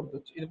கீழே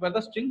கொடுத்துருச்சு. இது பேர்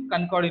தான் ஸ்ட்ரிங்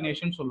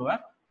கன்கார்டினேஷன்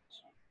சொல்லுவேன்.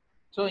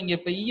 ஸோ இங்கே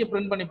இப்போ இயை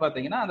பிரிண்ட் பண்ணி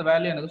பார்த்தீங்கன்னா அந்த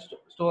வேல்யூ எனக்கு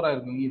ஸ்டோர்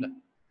ஆயிருக்கும். ஈல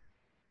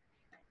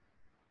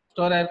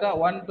ஸ்டோர் ஆயிருக்கா,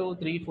 1, 2,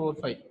 3, 4,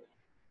 5.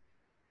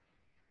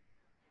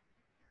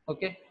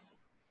 ஓகே,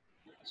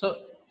 ஸோ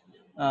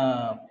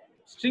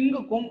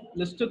ஸ்ட்ரிங்குக்கும்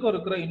லிஸ்ட்டுக்கும்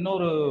இருக்கிற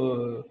இன்னொரு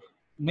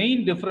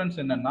மெயின் டிஃபரன்ஸ்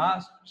என்னன்னா,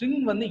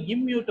 ஸ்ட்ரிங் வந்து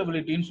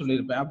இம்யூட்டபிலிட்டின்னு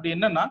சொல்லியிருப்பேன். அப்படி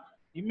என்னன்னா,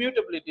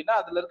 இம்யூட்டபிலிட்டினா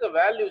அதுல இருக்க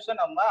வேல்யூஸை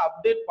நம்ம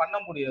அப்டேட் பண்ண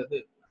முடியாது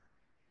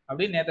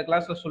அப்படின்னு நேற்று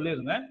கிளாஸ்ல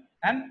சொல்லியிருந்தேன்.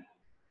 அண்ட்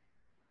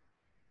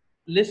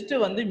லிஸ்ட்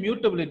வந்து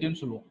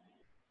மியூட்டபிலிட்டின்னு சொல்லுவோம்.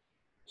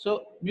 ஸோ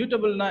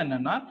மியூட்டபிள்னா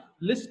என்னன்னா,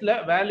 லிஸ்ட்ல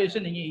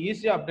வேல்யூஸை நீங்க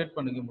ஈஸியா அப்டேட்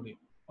பண்ணிக்க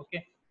முடியும். ஓகே,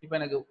 இப்போ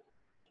எனக்கு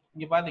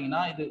இங்க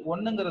பாத்தீங்கன்னா இது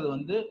 1ங்கிறது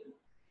வந்து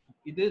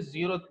இது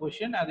 0th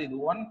பொசிஷன், அது இது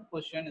 1th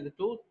பொசிஷன், இது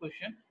 2th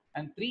position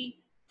and 3,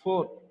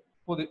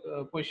 4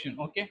 position.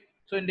 Okay,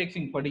 so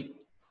இண்டெக்சிங் படி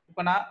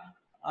இப்போ நான்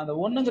அந்த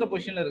 1ங்கிற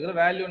பொசிஷன்ல இருக்கிற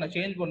வேல்யூ நான்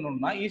சேஞ்ச்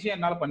பண்ணணும்னா ஈஸியா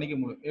என்னால பண்ணிக்க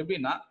முடியும்.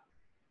 எப்படின்னா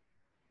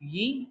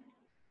இ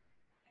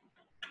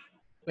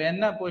இப்போ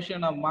என்ன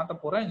பொசிஷன் நான் மாற்ற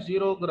போறேன்,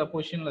 0ங்கிற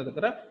பொசிஷன்ல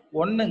இருக்கிற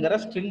 1ங்கிற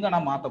ஸ்ட்ரிங்கை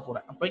நான் மாற்ற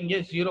போறேன். அப்போ இங்கே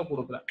 0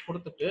 கொடுக்குறேன்.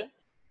 கொடுத்துட்டு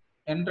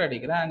என்டர்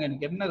அடிக்கிறேன். அங்கே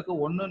எனக்கு என்ன இருக்கு,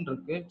 1ன்னு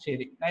இருக்கு.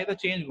 சரி, நான் இதை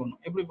சேஞ்ச்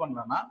பண்ணணும். எப்படி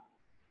பண்ணலாம்னா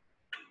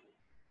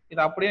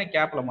இதை அப்படியே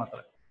கேப்ல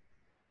மாத்துறேன்.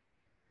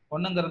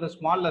 1ங்கிறது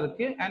ஸ்மால்ல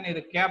இருக்கு அண்ட்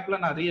இது கேப்ல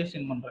நான்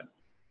ரீஅசைன் பண்றேன்.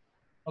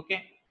 ஓகே,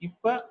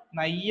 இப்போ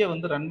நான் ஈயை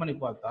வந்து ரன் பண்ணி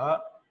பார்த்தா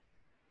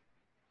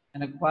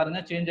எனக்கு பாருங்க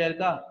சேஞ்ச்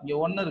ஆயிருக்கா. இங்க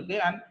 1 இருக்கு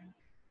அண்ட்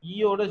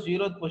ஈயோட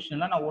 0th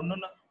பொசிஷன்ல நான்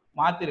 1ன்னு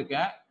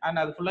மாத்திருக்கேன். அண்ட்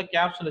அது ஃபுல்லா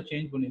கேப்ஸ்ல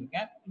சேஞ்ச்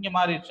பண்ணிருக்கேன். இங்க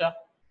மாறிடுச்சா?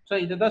 ஸோ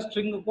இதுதான்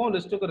ஸ்ட்ரிங்குக்கும்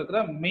லிஸ்ட்டுக்கும்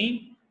இருக்கிற மெயின்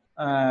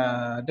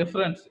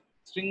டிஃபரன்ஸ்.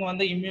 ஸ்ட்ரிங்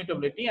வந்து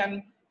இம்யூட்டபிலிட்டி அண்ட்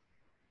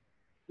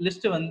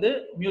லிஸ்ட் வந்து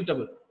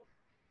மியூட்டபிள்.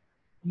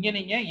 இங்க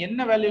நீங்க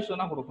என்ன வேல்யூஸ்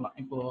வேணா கொடுக்கலாம்.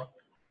 இப்போ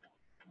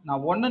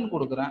நான் 1ன்னு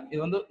கொடுக்குறேன், இது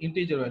வந்து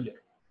இன்டீஜர் வேல்யூ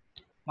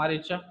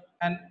மாறிடுச்சா?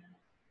 அண்ட்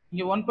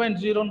இங்க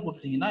 1.0ன்னு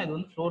கொடுத்தீங்கன்னா இது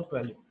வந்து ஃப்ளோட்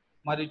வேல்யூ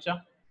மாறிடுச்சா?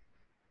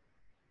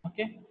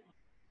 ஓகே,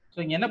 ஸோ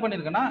இங்க என்ன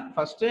பண்ணிருக்கேன்னா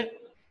ஃபர்ஸ்ட்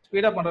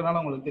ஸ்பீடா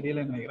பண்றதுனால உங்களுக்கு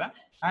தெரியலன்னு நினைக்கிறேன்.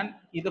 அண்ட்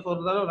இதை ஒரு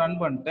தடவை ரன்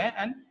பண்ணிட்டேன்.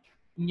 அண்ட்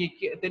இங்க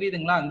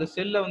தெரியுதுங்களா, இந்த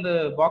செல்ல வந்து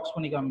பாக்ஸ்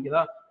பண்ணி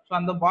காமிக்குதா? ஸோ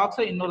அந்த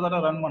பாக்ஸை இன்னொரு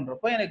தடவை ரன்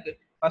பண்றப்போ எனக்கு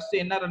ஃபர்ஸ்ட்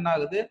என்ன ரன்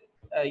ஆகுது,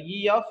 இ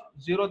of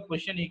 0th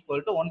position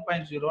equal to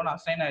 1.0ன்னு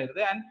assign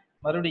ஆயிருது. அண்ட்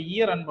மறுபடியும்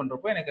இயை ரன்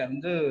பண்றப்போ எனக்கு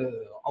வந்து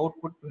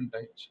அவுட்புட் பிரிண்ட்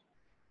ஆயிடுச்சு.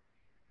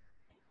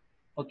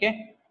 ஓகே,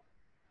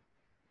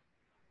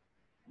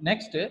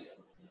 நெக்ஸ்ட்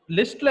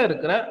லிஸ்ட்ல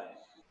இருக்கிற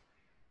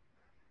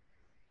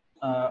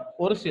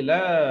ஒரு சில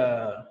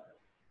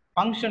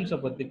ஃபங்க்ஷன்ஸை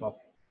பத்தி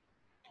பார்ப்போம்.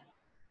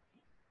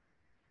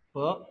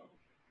 இப்போ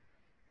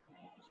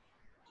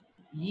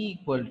இ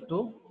ஈக்குவல் டு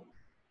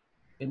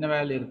என்ன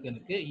வேல்யூ இருக்கு,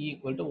 எனக்கு இ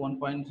ஈக்குவல் டு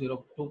 1.0,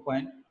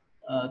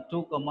 2.2,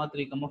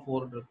 3,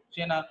 4 இருக்கு.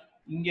 சரி, நான்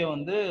இங்க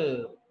வந்து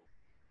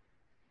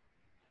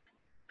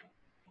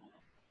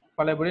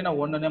பழையபடி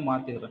நான் 1ன்னே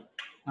மாத்திடுறேன்.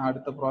 நான்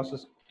அடுத்த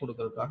ப்ராசஸ்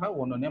கொடுக்கறதுக்காக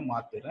ஒன்னொன்னே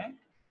மாத்திடுறேன்.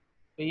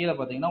 இப்போ ஈல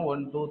பார்த்தீங்கன்னா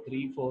 1 2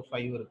 3 4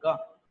 5 இருக்கா?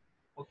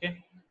 ஓகே,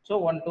 ஸோ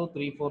 1 2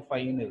 3 4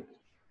 5ன்னு இருக்கு.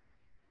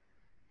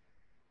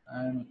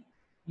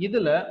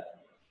 இதுல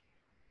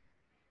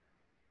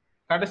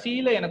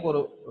கடைசியில எனக்கு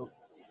ஒரு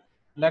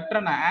லெட்டரை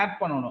நான் ஆட்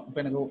பண்ணணும். இப்போ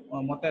எனக்கு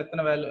மொத்தம்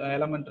எத்தனை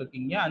எலமெண்ட்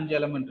இருக்கீங்க? 5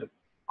 எலமெண்ட் இருக்கு.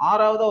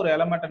 ஆறாவது ஒரு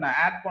எலமெண்ட்டை நான்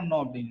ஆட்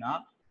பண்ணோம் அப்படின்னா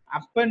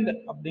அப்பெண்ட்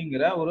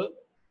அப்படிங்கிற ஒரு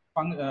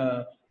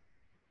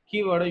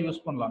கீவேர்டை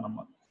யூஸ் பண்ணலாம்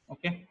நம்ம.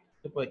 ஓகே,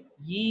 இப்போ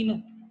ஈன்னு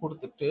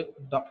கொடுத்துட்டு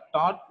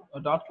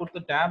டாட்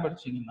கொடுத்து டேப்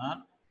அடிச்சிங்கன்னா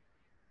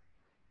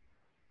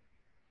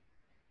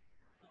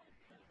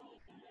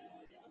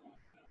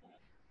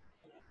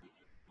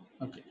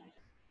ஓகே,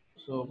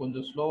 ஸோ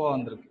கொஞ்சம் ஸ்லோவாக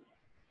வந்திருக்கு.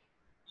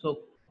 ஸோ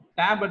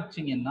டேப்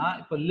அடிச்சிங்கன்னா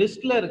இப்போ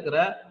லிஸ்ட்ல இருக்கிற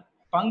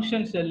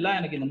ஃபங்க்ஷன்ஸ் எல்லாம்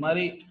எனக்கு இந்த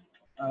மாதிரி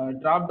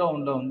ட்ராப்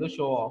டவுன்ல வந்து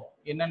ஷோ ஆகும்.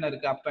 என்னென்ன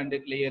இருக்கு? Append,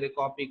 clear,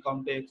 copy,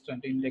 count,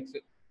 extend, index,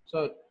 so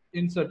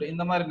insert,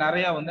 இந்த மாதிரி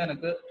நிறைய வந்து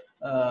எனக்கு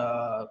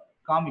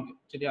காமிக்கும்.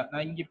 சரியா,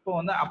 நான் இங்க இப்போ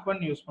வந்து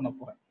அப்பெண்ட் யூஸ் பண்ண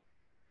போறேன்.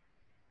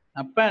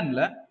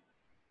 அப்பெண்ட்ல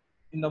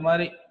இந்த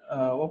மாதிரி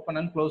ஓப்பன்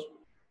அண்ட் க்ளோஸ்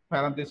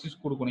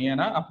பேரந்தசிஸ் கொடுக்கணும்.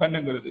 ஏன்னா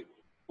அப்பெண்ட்ங்கிறது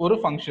ஒரு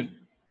ஃபங்க்ஷன்.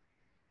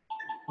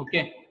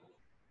 ஓகே,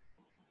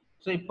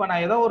 ஸோ இப்போ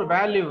நான் ஏதோ ஒரு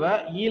வேல்யூவை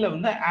ஈல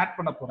வந்து ஆட்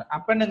பண்ண போறேன்.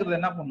 அப்பெண்ட்ங்கிறது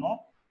என்ன பண்ணும்?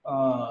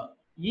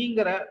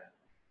 ஈங்கிற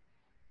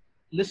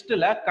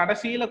லிஸ்ட்ல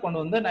கடைசியில கொண்டு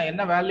வந்து நான்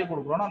என்ன வேல்யூ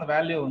கொடுக்குறோனோ அந்த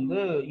வேல்யூ வந்து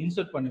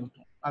இன்சர்ட் பண்ணி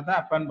விட்டுரும். அதான்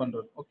அப்பெண்ட்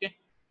பண்றது. ஓகே,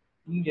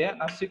 இங்க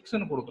நான்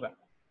 6ன்னு கொடுக்குறேன்.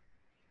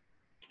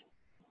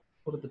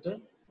 கொடுத்துட்டு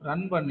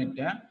ரன்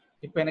பண்ணிட்டேன்.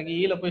 இப்போ எனக்கு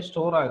ஈல போய்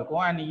ஸ்டோர்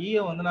ஆயிருக்கும். அண்ட்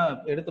ஈயை வந்து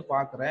நான் எடுத்து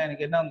பார்க்குறேன்.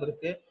 எனக்கு என்ன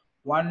வந்திருக்கு?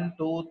 1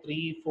 2 3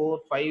 4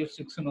 5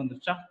 6ன்னு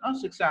வந்துருச்சா? நான்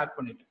 6 ஆட்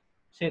பண்ணிட்டேன்.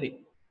 சரி,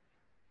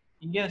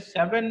 இங்க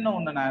 7ன்னு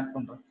ஒன்று நான் ஆட்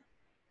பண்றேன்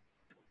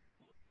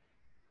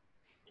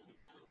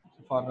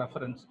ஃபார்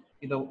ரெஃபரன்ஸ்.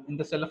 இதை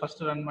இந்த செல்லை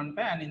ஃபர்ஸ்ட் ரன்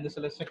பண்ணிட்டேன் அண்ட் இந்த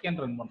செல்லை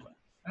செகண்ட் ரன் பண்றேன்.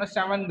 ஏன்னா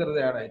 7ங்கிறது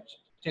ஆட் ஆயிடுச்சு.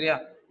 சரியா,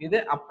 இது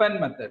அப்பெண்ட்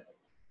மெத்தட்.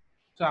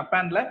 ஸோ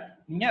அப்பெண்ட்ல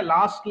நீங்க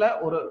லாஸ்ட்ல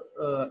ஒரு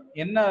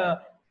என்ன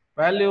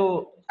வேல்யூ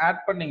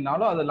ஆட்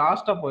பண்ணீங்கனாலும் அது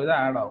லாஸ்டா போய்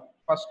தான் ஆட் ஆகும்.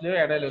 ஃபர்ஸ்ட்லயோ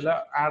இடையில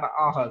ஆட்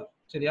ஆகாது.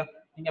 சரியா,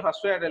 நீங்க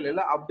ஃபர்ஸ்ட்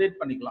இடையில அப்டேட்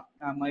பண்ணிக்கலாம்.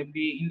 நம்ம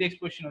இப்படி இண்டெக்ஸ்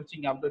பொசிஷன் வச்சு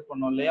இங்க அப்டேட்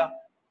பண்ணோம் இல்லையா?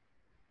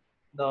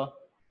 இந்த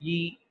இ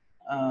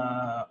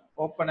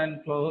open and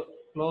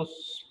close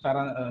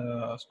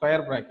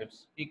square brackets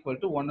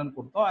equal to 1ன்னு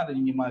கொடுத்தோம். அது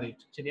இங்க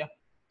மாறிடுச்சு. சரியா,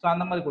 ஸோ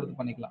அந்த மாதிரி கொடுத்து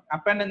பண்ணிக்கலாம்.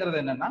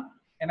 அப்பெண்ட்ங்கிறது என்னன்னா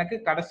எனக்கு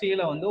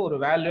கடைசியில வந்து ஒரு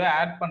வேல்யூ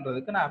ஆட்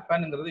பண்றதுக்கு நான்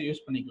அப்பெண்ட்ங்கிறத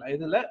யூஸ் பண்ணிக்கலாம்.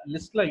 இதுல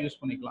லிஸ்ட்ல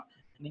யூஸ் பண்ணிக்கலாம்.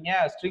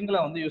 நீங்க ஸ்ட்ரிங்ல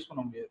வந்து யூஸ்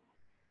பண்ண முடியாது.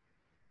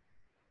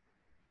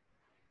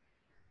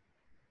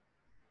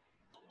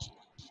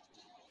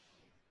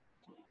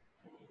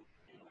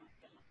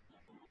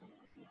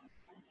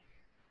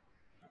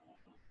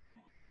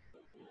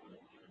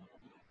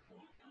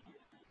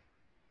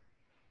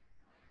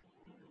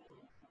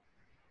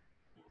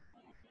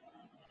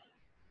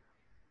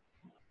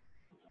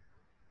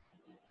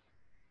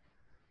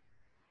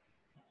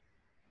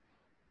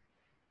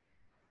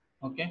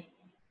 ஓகே,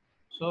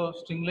 ஸோ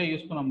ஸ்ட்ரிங்ல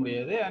யூஸ் பண்ண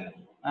முடியாது. அண்ட்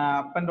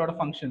அப்பெண்டோட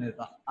ஃபங்க்ஷன்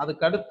இதுதான்.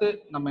 அதுக்கு அடுத்து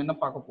நம்ம என்ன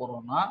பார்க்க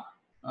போறோம்னா,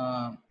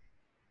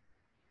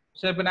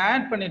 சரி இப்போ நான்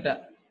ஆட் பண்ணிட்டேன்.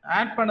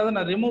 ஆட் பண்ணதை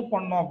நான் ரிமூவ்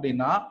பண்ணோம்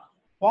அப்படின்னா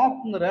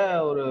பாப்ங்கிற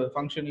ஒரு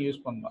ஃபங்க்ஷன் யூஸ்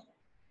பண்ணலாம்.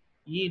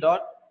 இ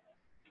டாட்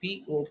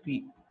பிஓபி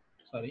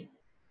சாரி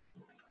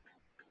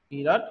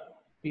இ டாட்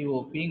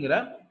பிஓபிங்கிற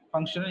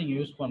ஃபங்க்ஷனை நீங்கள்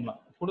யூஸ் பண்ணலாம்.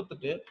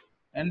 கொடுத்துட்டு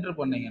என்டர்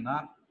பண்ணீங்கன்னா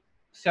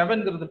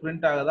 7ங்கிறது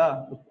பிரிண்ட் ஆகுதா?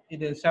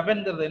 இது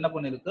 7ங்கிறது என்ன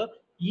பண்ணிருக்கு?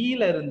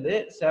 ஈல இருந்து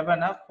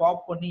 7-ஐ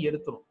பாப் பண்ணி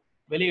எடுத்துரும்,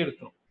 வெளியே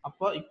எடுத்துரும்.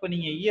 அப்போ இப்போ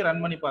நீங்க ஈ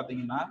ரன் பண்ணி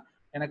பார்த்தீங்கன்னா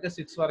எனக்கு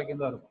 6 வரைக்கும்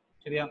தான் இருக்கும்.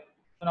 சரியா,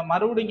 நான்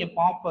மறுபடியும் இங்க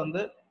பாப்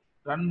வந்து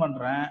ரன்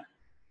பண்றேன்.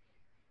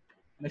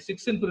 எனக்கு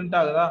 6ன்னு பிரிண்ட்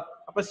ஆகுதா?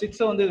 அப்ப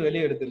 6-ஐ வந்து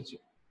வெளியே எடுத்துருச்சு.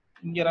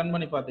 இங்க ரன்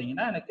பண்ணி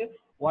பார்த்தீங்கன்னா எனக்கு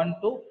 1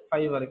 to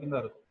 5 வரைக்கும்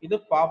தான் இருக்கும். இது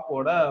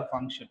பாப்போட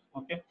ஃபங்க்ஷன்.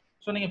 ஓகே,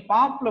 ஸோ நீங்க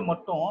பாப்ல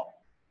மட்டும்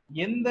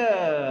எந்த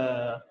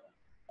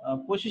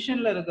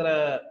பொசிஷன்ல இருக்கிற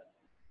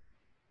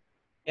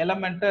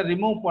எலமெண்ட்டை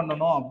ரிமூவ்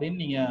பண்ணணும்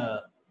அப்படின்னு நீங்க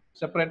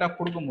செப்பரேட்டா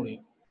கொடுக்க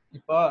முடியும்.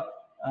 இப்போ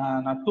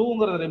நான்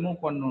 2ங்கிறத ரிமூவ்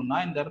பண்ணணும்னா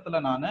இந்த இடத்துல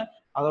நான்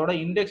அதோட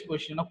இண்டெக்ஸ்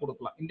பொசிஷனை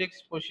கொடுக்கலாம்.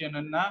 இண்டெக்ஸ் பொசிஷன்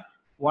என்ன?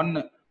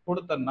 1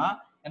 கொடுத்தேன்னா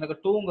எனக்கு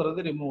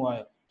 2ங்கிறது ரிமூவ்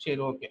ஆயிடும்.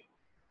 சரி, ஓகே.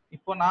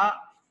 இப்போ நான்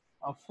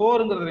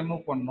 4ங்கிறத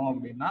ரிமூவ் பண்ணணும்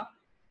அப்படின்னா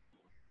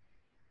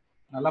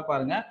நல்லா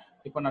பாருங்க.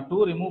 இப்போ நான் 2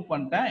 ரிமூவ்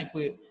பண்ணிட்டேன். இப்போ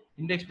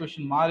இண்டெக்ஸ்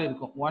பொசிஷன் மாறி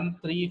இருக்கும். 1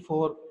 3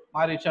 4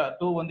 மாறிடுச்சா?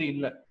 2 வந்து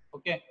இல்லை.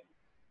 ஓகே,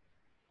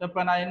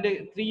 இப்போ நான்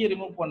 3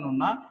 ரிமூவ்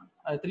பண்ணணும்னா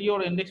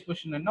 3யோட இண்டெக்ஸ்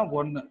பொசிஷன் என்ன?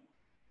 1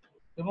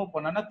 ரிமூவ்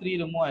பண்ணனா 3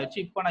 ரிமூவ் ஆயிடுச்சு.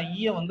 இப்போ நான்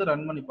ஈயை வந்து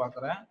ரன் பண்ணி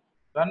பார்க்குறேன்.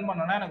 ரன்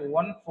பண்ணனா எனக்கு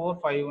 1 4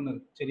 5ன்னு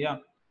இருக்கு. சரியா,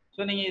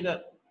 ஸோ நீங்க இதை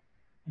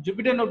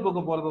ஜூபிட்டர் நோட்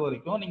புக்கை பொறுத்த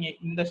வரைக்கும் நீங்க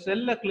இந்த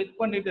செல்லை கிளிக்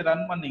பண்ணிட்டு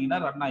ரன் பண்ணீங்கன்னா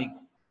ரன்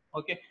ஆகிக்கும்.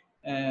 ஓகே,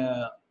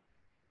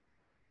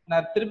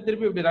 நான்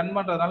திருப்பி இப்படி ரன்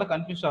பண்றதுனால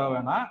கன்ஃபியூஸ் ஆக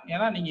வேணாம்.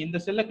 ஏன்னா நீங்க இந்த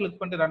செல்லை கிளிக்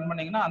பண்ணிட்டு ரன்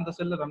பண்ணீங்கன்னா அந்த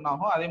செல்லு ரன்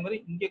ஆகும். அதே மாதிரி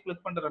இங்கே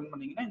கிளிக் பண்ணிட்டு ரன்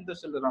பண்ணீங்கன்னா இந்த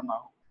செல்லு ரன்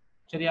ஆகும்.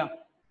 சரியா,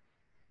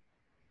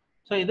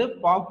 ஸோ இது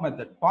பாப்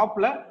மெத்தட்.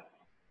 பாப்ல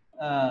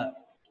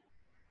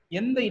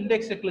எந்த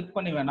இண்டெக்ஸை கிளிக்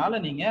பண்ணி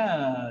வேணாலும் நீங்க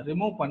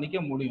ரிமூவ் பண்ணிக்க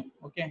முடியும்.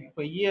 ஓகே,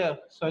 இப்போ ஈய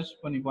சர்ச்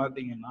பண்ணி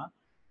பார்த்தீங்கன்னா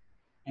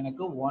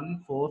எனக்கு 1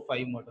 4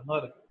 5 மட்டும்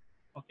தான் இருக்கு.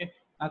 ஓகே,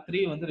 நான்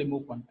 3 வந்து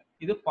ரிமூவ் பண்ணிட்டேன்.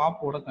 இது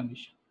பாப்போட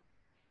கண்டிஷன்.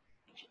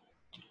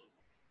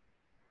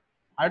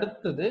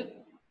 அடுத்தது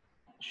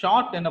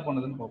ஷார்ட் என்ன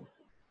பண்ணுதுன்னு பார்ப்போம்.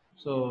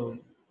 ஸோ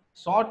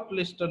ஷார்ட்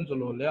லிஸ்ட்னு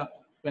சொல்லுவோம் இல்லையா?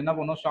 இப்போ என்ன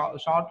பண்ணும்,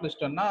 ஷார்ட்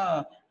லிஸ்ட்னா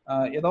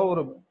ஏதோ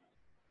ஒரு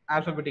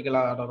ஆல்பபெட்டிக்கல்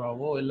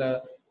ஆர்டராவோ இல்லை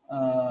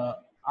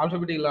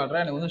ஆல்பபெட்டிக்கல்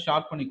ஆர்டரா எனக்கு வந்து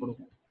ஷார்ட் பண்ணி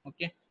கொடுக்கும்.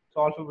 ஓகே, ஸோ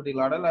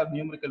ஆல்பபெட்டிக்கல் ஆர்டர் இல்லை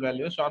நியூமரிக்கல்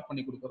வேல்யூ ஷார்ட்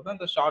பண்ணி கொடுக்குறது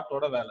இந்த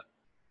ஷார்ட்டோட வேலை.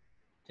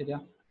 சரியா?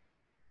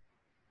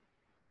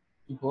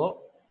 இப்போ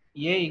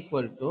ஏ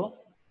ஈக்குவல் டு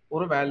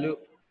ஒரு வேல்யூ,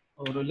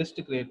 ஒரு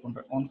லிஸ்ட் கிரியேட்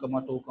பண்ணுறேன். 1,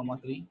 2,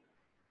 3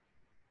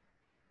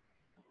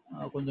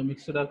 கொஞ்சம்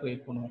மிக்சடாக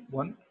கிரியேட் பண்ணுவோம்.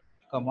 1,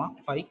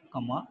 5,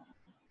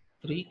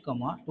 3,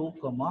 2,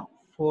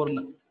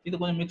 4ன்னு இது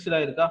கொஞ்சம்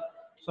மிக்சடாக இருக்கா?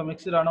 ஸோ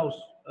மிக்சடான ஒரு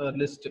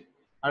லிஸ்ட்.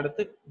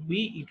 அடுத்து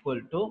பி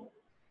ஈக்குவல் டு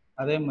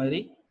அதே மாதிரி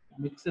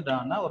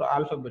மிக்சடான ஒரு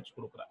ஆல்பபெட்ஸ்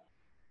கொடுக்குறேன்.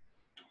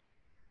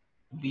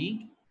 பி,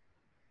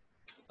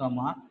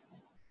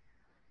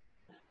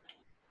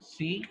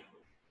 சி,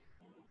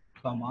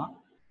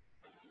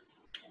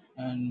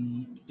 and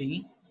D,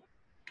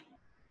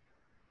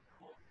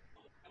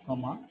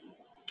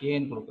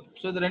 ஏன்னு கொடுக்குறேன்.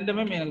 ஸோ இது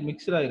ரெண்டுமே எனக்கு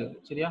மிக்சடாக இருக்கு.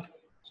 சரியா?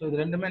 ஸோ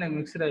இது ரெண்டுமே எனக்கு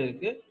மிக்சடாக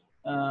இருக்கு,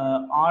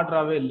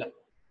 ஆர்டராகவே இல்லை.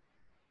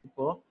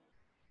 இப்போ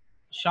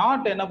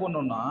ஷார்ட் என்ன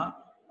பண்ணுன்னா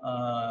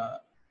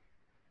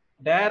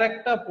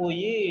டைரக்டா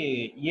போய்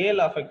ஏல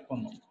அஃபெக்ட்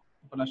பண்ணும்.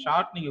 இப்போ நான்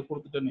ஷார்ட் நீங்க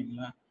கொடுத்துட்டேன்னு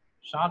வைங்களேன்,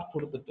 ஷார்ட்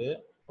கொடுத்துட்டு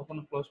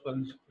ஓப்பன் க்ளோஸ்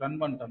பண்ணி ரன்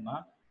பண்ணிட்டோம்னா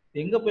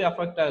எங்க போய்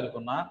அஃபெக்ட்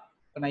ஆயிருக்கும்னா,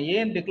 இப்போ நான்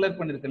ஏன் டிக்ளேர்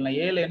பண்ணிருக்கேன்,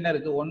 ஏல என்ன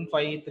இருக்கு 1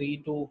 5 3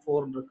 2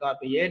 4 இருக்கா?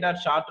 இப்போ ஏ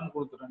டாட் ஷார்ட்னு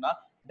கொடுத்துட்டேன்னா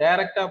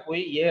டைரக்டா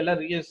போய் ஏல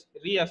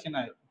ரீஅசைன்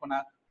ஆயிரும். இப்போ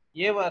நான்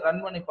ஏவை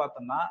ரன் பண்ணி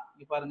பார்த்தோம்னா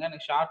இங்க பாருங்க,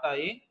 எனக்கு ஷார்ட்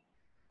ஆகி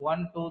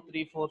 1 2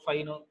 3 4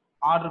 5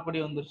 ஆர்டர் படி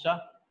வந்துருச்சா?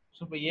 ஸோ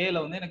இப்போ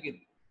ஏல வந்து எனக்கு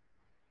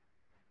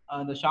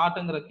அந்த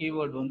ஷார்ட்ங்கிற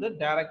கீவேர்டு வந்து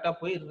டைரக்டா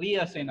போய்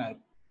ரீஅசைன்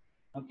ஆயிரும்.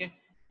 ஓகே,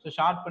 ஸோ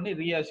ஷார்ட் பண்ணி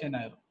ரீஅசைன்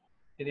ஆயிரும்.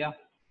 சரியா?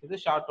 இது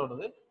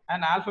ஷார்ட்டோடது.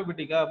 அண்ட்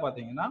ஆல்பபெட்டிக்காக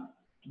பார்த்தீங்கன்னா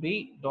பி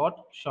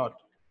டாட் ஷார்ட்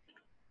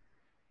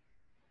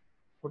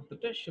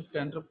கொடுத்துட்டு ஷிஃப்ட்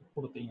என்டர்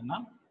கொடுத்தீங்கன்னா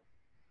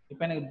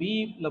இப்போ எனக்கு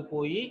பில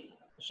போய்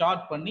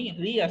ஷார்ட் பண்ணி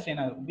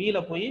ரீஅசைன் ஆயிரும். பில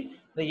போய்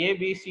இந்த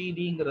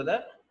ஏபிசிடிங்கிறத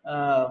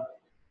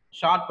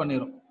ஷார்ட்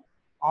பண்ணிடும்,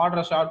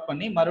 ஆர்டரை ஷார்ட்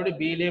பண்ணி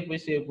மறுபடியும் பிலேயே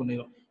போய் சேவ்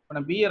பண்ணிடும். இப்போ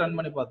நான் பிஏ ரன்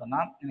பண்ணி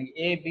பார்த்தோம்னா எனக்கு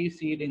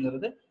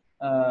ஏபிசிடிங்கிறது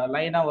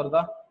லைனாக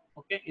வருதா?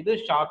 ஓகே, இது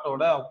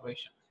ஷார்ட்டோட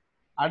ஆப்ரேஷன்.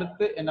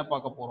 அடுத்து என்ன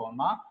பார்க்க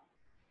போறோம்னா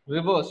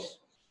ரிவர்ஸ்.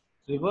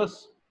 ரிவர்ஸ்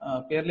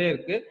பேர்லேயே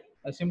இருக்கு,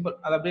 சிம்பிள்.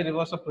 அதை அப்படியே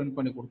ரிவர்ஸை பிரிண்ட்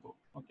பண்ணி கொடுத்துரும்.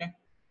 ஓகே,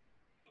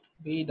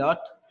 பி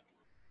டாட்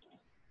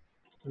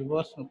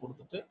ரிவர்ஸ்னு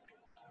கொடுத்துட்டு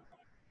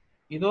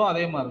இதுவும்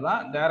அதே மாதிரி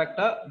தான்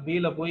டைரக்டா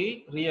பில போய்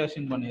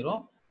ரீஅசைன்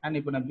பண்ணிடும். அண்ட்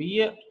இப்போ நான்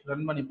பிஏ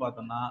ரன் பண்ணி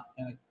பார்த்தோம்னா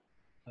எனக்கு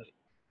சாரி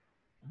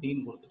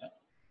டின்னு கொடுத்துட்டேன்.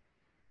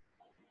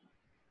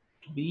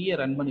 பிஏ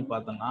ரன் பண்ணி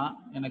பார்த்தோம்னா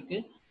எனக்கு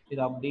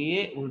இது அப்படியே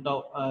உல்டா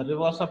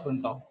ரிவர்ஸா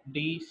பிரிண்ட் ஆகும்.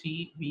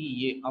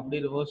 டிசிபிஏ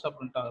அப்படியே ரிவர்ஸா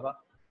பிரிண்ட் ஆகுதா?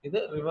 இது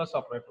ரிவர்ஸ்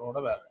ஆப்ரேட்டரோட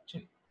வேலை.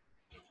 சரி,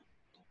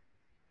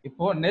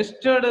 இப்போ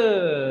நெஸ்டடு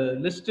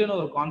லிஸ்ட்னு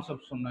ஒரு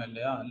கான்செப்ட் சொன்னேன்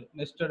இல்லையா?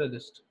 நெஸ்டடு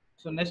லிஸ்ட்.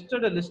 ஸோ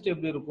நெஸ்டடு லிஸ்ட்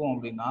எப்படி இருக்கும்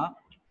அப்படின்னா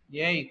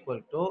ஏ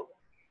ஈக்குவல் டு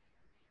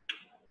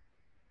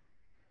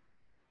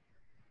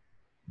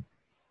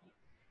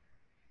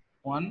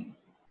ஒன்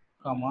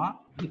கமா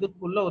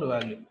இதுக்குள்ள ஒரு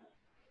வேல்யூ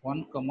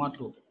 1,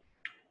 2.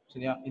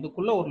 சரியா?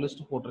 இதுக்குள்ள ஒரு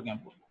லிஸ்ட் போட்டிருக்கேன்.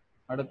 இப்போ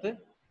அடுத்து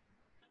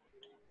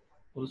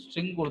ஒரு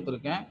ஸ்ட்ரிங்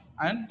கொடுத்துருக்கேன்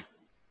அண்ட்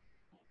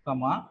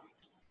கமா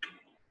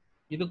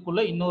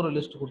இதுக்குள்ள இன்னொரு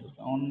லிஸ்ட்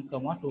கொடுத்துருக்கேன் 1,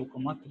 2,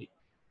 3.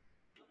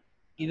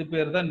 இது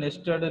பேர் தான்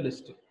நெஸ்டடு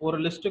லிஸ்ட். ஒரு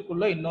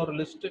லிஸ்ட்டுக்குள்ள இன்னொரு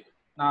லிஸ்ட்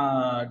நான்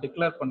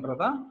டிக்ளேர்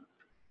பண்றதா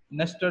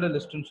நெஸ்டடு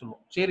லிஸ்ட்னு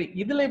சொல்லுவோம். சரி,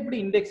 இதுல எப்படி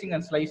இண்டெக்ஸிங்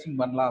அண்ட் ஸ்லைசிங்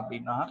பண்ணலாம்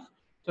அப்படின்னா,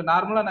 ஸோ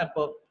நார்மலா நான்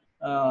இப்போ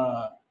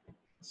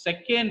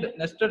செகண்ட்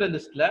நெஸ்டடு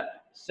லிஸ்ட்ல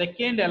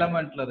செகண்ட்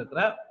எலமெண்ட்ல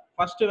இருக்கிற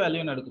ஃபர்ஸ்ட்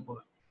வேல்யூ நான் எடுக்க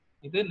போறேன்.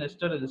 இது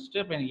நெஸ்டடு லிஸ்ட்.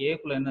 இப்போ எனக்கு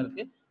ஏக்குள்ள என்ன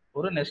இருக்கு,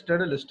 ஒரு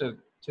நெஸ்டடு லிஸ்ட்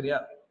இருக்கு. சரியா?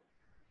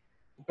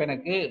 இப்போ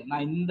எனக்கு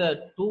நான் இந்த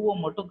 2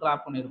 மட்டும்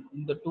கிராப் பண்ணிருக்கேன்,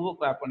 இந்த 2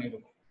 கிராப்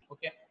பண்ணிருக்கேன்.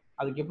 ஓகே,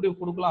 அதுக்கு எப்படி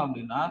கொடுக்கலாம்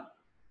அப்படின்னா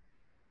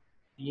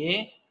ஏ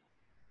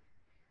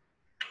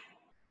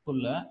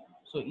குள்ள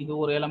ஸோ இது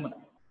ஒரு எலமெண்ட்.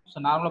 ஸோ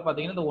நார்மலாக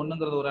பார்த்தீங்கன்னா இந்த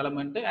 1ங்கிறது ஒரு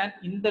எலமெண்ட் அண்ட்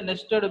இந்த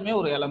நெஸ்டடுமே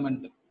ஒரு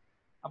எலமெண்ட்.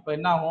 அப்போ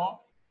என்ன ஆகும்,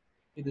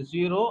 இது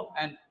 0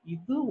 அண்ட்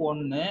இது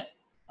 1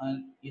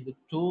 அண்ட் இது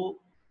 2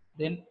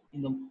 தென்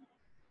இந்த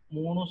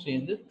 3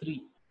 சேர்ந்து 3.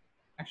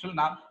 ஆக்சுவலி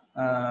நான்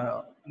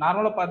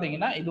நார்மலாக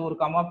பார்த்தீங்கன்னா இது ஒரு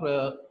கமா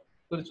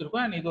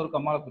பிரிச்சிருக்கோம் அண்ட் இது ஒரு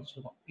கமாவை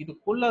பிரிச்சிருக்கோம்.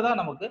 இதுக்குள்ளதான்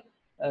நமக்கு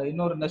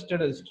இன்னொரு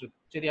நெஸ்டட் லிஸ்ட் இருக்கு.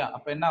 சரியா?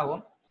 அப்போ என்ன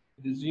ஆகும்,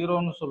 இது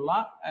 0ன்னு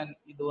சொல்லலாம் அண்ட்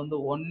இது வந்து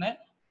 1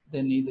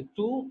 தென் இது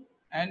 2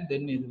 அண்ட்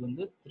தென் இது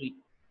வந்து 3.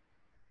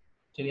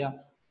 சரியா?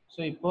 ஸோ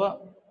இப்போ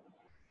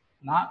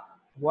நான்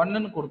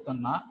 1ன்னு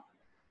கொடுத்தேன்னா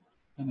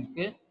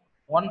எனக்கு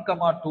 1,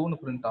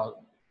 2ன்னு பிரிண்ட்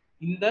ஆகும்.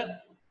 இந்த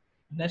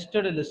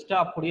நெஸ்டட் லிஸ்ட்டை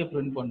அப்படியே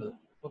பிரிண்ட் பண்ணுது.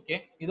 ஓகே,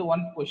 இது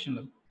 1 பொசிஷன்ல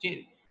இருக்கு.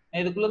 சரி,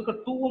 நான் இதுக்குள்ள இருக்க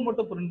 2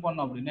 மட்டும் பிரிண்ட்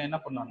பண்ணோம் அப்படின்னா என்ன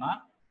பண்ணலாம்னா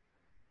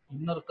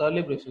இன்னொரு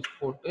கர்லி பிரேசஸ்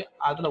போட்டு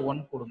அதுல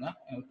 1 கொடுங்க,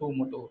 எனக்கு 2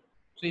 மட்டும் வரும்.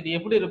 ஸோ இது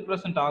எப்படி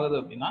ரெப்ரசென்ட் ஆகுது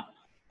அப்படின்னா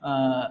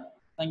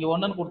இங்கே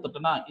 1ன்னு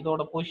கொடுத்துட்டேன்னா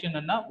இதோட பொசிஷன்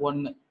என்ன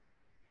 1.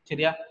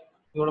 சரியா?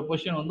 இதோட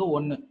பொசிஷன் வந்து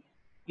 1.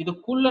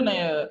 இதுக்குள்ள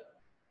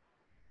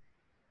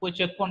போய்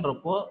செக்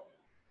பண்றப்போ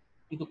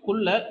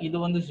இதுக்குள்ள இது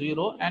வந்து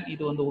 0 அண்ட்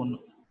இது வந்து 1.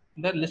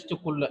 இந்த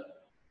லிஸ்ட்டுக்குள்ள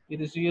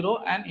இது 0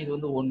 அண்ட் இது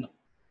வந்து 1.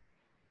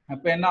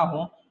 அப்போ என்ன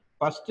ஆகும்,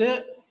 ஃபர்ஸ்ட்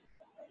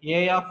ஏ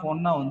ஆஃப்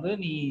 1 வந்து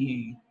நீ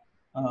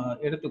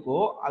எடுத்துக்கோ.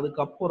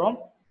 அதுக்கப்புறம்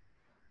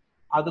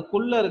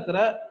அதுக்குள்ள இருக்கிற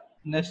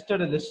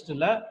நெஸ்டட்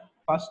லிஸ்ட்ல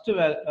ஃபர்ஸ்ட்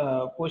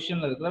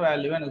பொசிஷன்ல இருக்கிற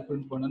வேல்யூவை எனக்கு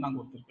பிரிண்ட் பண்ணு நான்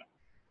கொடுத்துருக்கேன்.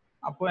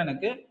 அப்போ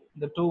எனக்கு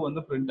இந்த 2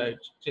 வந்து பிரிண்ட்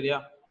ஆயிடுச்சு. சரியா?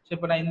 ஸோ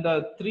இப்போ நான் இந்த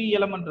 3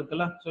 எலமெண்ட்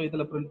இருக்குல்ல, ஸோ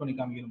இதில் பிரிண்ட் பண்ணி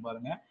காமிக்கணும்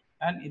பாருங்க.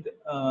 அண்ட் இது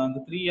இந்த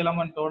 3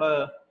 எலமெண்ட்டோட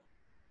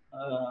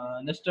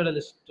நெஸ்டட்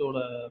லிஸ்டோட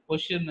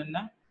பொசிஷன் என்ன,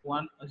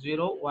 1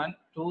 0 1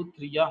 2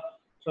 3.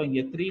 ஸோ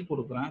இங்கே 3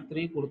 கொடுக்குறேன்.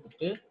 3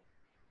 கொடுத்துட்டு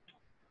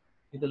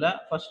இதில்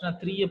ஃபர்ஸ்ட் நான்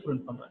 3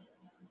 பிரிண்ட் பண்ணுறேன்.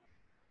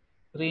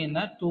 3 என்ன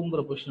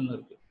 2ங்கிற பொசிஷன்ல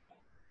இருக்கு.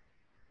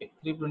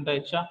 3 பிரிண்ட்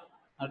ஆயிடுச்சா?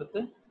 அடுத்து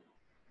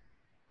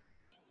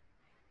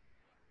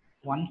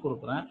 1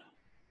 கொடுக்குறேன்.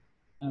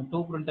 2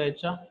 பிரிண்ட்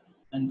ஆயிடுச்சா?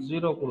 அண்ட்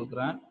 0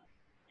 கொடுக்குறேன்.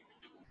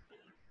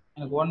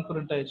 எனக்கு 1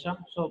 பிரிண்ட் ஆயிடுச்சா?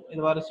 ஸோ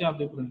இது வரிசையாக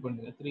அப்படியே பிரிண்ட்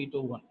பண்ணுங்க 3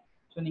 2 1.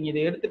 ஸோ நீங்கள்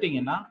இதை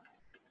எடுத்துட்டீங்கன்னா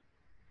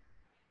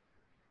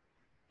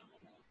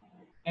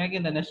எனக்கு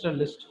இந்த நெஸ்டட்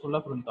லிஸ்ட்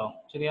ஃபுல்லாக பிரிண்ட் ஆகும்.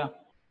 சரியா?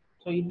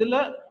 ஸோ இதில்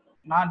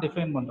நான்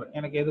டிஃபைன் பண்ணுறேன்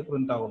எனக்கு எது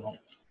பிரிண்ட் ஆகணும்.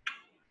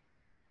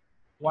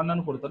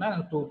 1ன்னு கொடுத்தோன்னா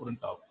எனக்கு 2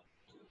 பிரிண்ட் ஆகும்.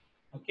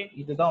 ஓகே,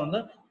 இதுதான் வந்து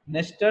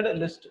நெஸ்டட்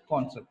லிஸ்ட்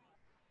கான்செப்ட்.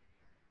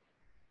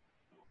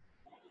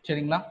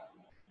 சரிங்களா?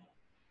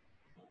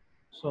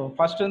 ஸோ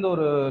ஃபர்ஸ்ட் வந்து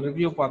ஒரு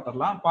ரிவ்யூ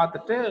பார்த்துடலாம்.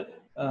 பார்த்துட்டு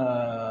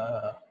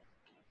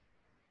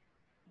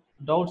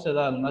டவுட்ஸ்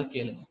ஏதாவது இருந்தால்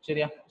கேளுங்க.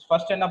 சரியா?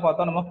 ஃபர்ஸ்ட் என்ன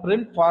பார்த்தோம், நம்ம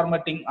பிரிண்ட்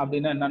ஃபார்மேட்டிங்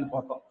அப்படின்னா என்னன்னு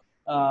பார்த்தோம்.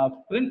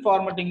 பிரிண்ட்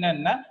ஃபார்மேட்டிங்னா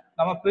என்ன,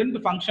 நம்ம பிரிண்ட்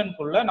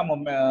ஃபங்க்ஷனுக்குள்ள நம்ம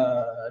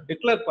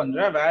டிக்ளேர்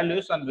பண்ற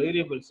வேல்யூஸ் அண்ட்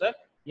வேரியபிள்ஸை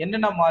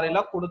என்னென்ன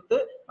மாதிரிலாம் கொடுத்து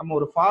நம்ம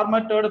ஒரு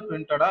ஃபார்மேட்டோட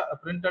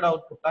பிரிண்டட்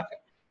அவுட்புட்டா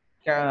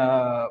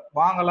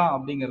வாங்கலாம்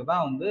அப்படிங்கிறது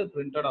தான் வந்து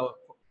பிரிண்டட்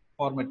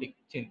ஃபார்மேட்டிங்.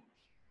 சரி,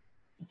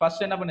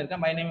 ஃபர்ஸ்ட் என்ன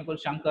பண்ணிருக்கேன், மை நேம்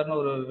ஈக்குவல் சங்கர்னு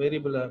ஒரு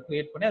வேரியபிள்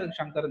கிரியேட் பண்ணி அதுக்கு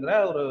சங்கருங்கிற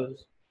ஒரு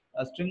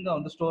ஸ்ட்ரிங்கை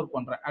வந்து ஸ்டோர்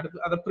பண்றேன்.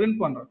 அடுத்து அதை பிரிண்ட்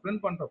பண்றேன்.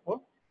 பிரிண்ட் பண்றப்போ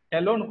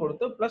ஹெலோன்னு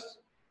கொடுத்து பிளஸ்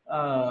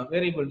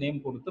வேரியபிள் நேம்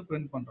கொடுத்து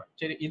பிரிண்ட் பண்றேன்.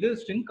 சரி, இது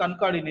ஸ்ட்ரிங்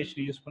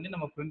கன்கார்டினேஷன் யூஸ் பண்ணி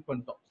நம்ம பிரிண்ட்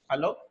பண்ணிட்டோம்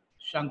ஹலோ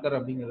சங்கர்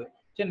அப்படிங்கிறது.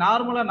 சரி,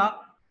 நார்மலா நான்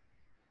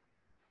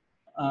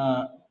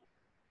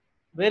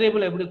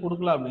வேரியபிள் எப்படி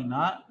கொடுக்கலாம்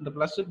அப்படின்னா இந்த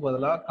பிளஸுக்கு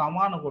பதிலாக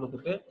கமான்னு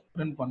கொடுத்துட்டு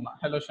பிரிண்ட் பண்ணலாம்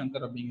ஹலோ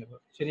சங்கர்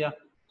அப்படிங்கிறது. சரியா?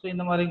 ஸோ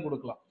இந்த மாதிரியும்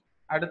கொடுக்கலாம்.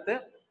 அடுத்து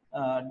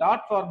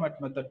டாட்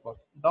ஃபார்மேட் மெத்தட்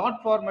பார்ப்போம். டாட்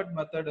ஃபார்மேட்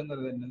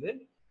மெத்தடுங்கிறது என்னது,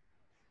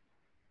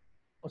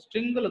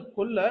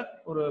 ஸ்ட்ரிங்களுக்குள்ள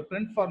ஒரு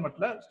பிரிண்ட்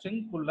ஃபார்மேட்ல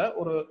ஸ்ட்ரிங்குள்ள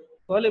ஒரு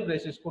கர்லி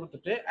பிரேசஸ்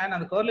கொடுத்துட்டு அண்ட்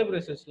அந்த கர்லி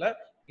பிரேசஸ்ல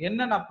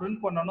என்ன நான்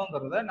பிரிண்ட்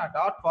பண்ணணுங்கிறத நான்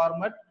dot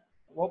format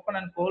open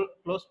and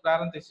close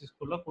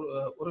பேரந்தசிஸ்க்குள்ள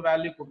ஒரு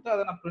வேல்யூ கொடுத்து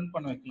அதை நான் பிரிண்ட்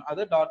பண்ண வைக்கலாம்.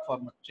 அது டாட்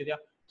ஃபார்மேட். சரியா?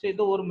 ஸோ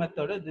இது ஒரு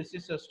மெத்தடு. திஸ்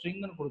இஸ்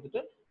ஸ்ட்ரிங்னு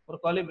கொடுத்துட்டு ஒரு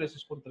கர்லி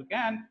பிரேசஸ்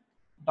கொடுத்துருக்கேன் அண்ட்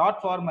டாட்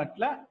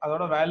ஃபார்மேட்ல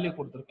அதோட வேல்யூ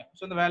கொடுத்துருக்கேன்.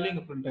 ஸோ இந்த வேல்யூ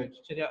இங்கே பிரிண்ட்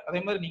ஆயிடுச்சு. சரியா?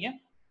 அதே மாதிரி நீங்க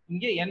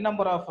இங்கே n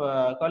number of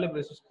curly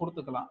braces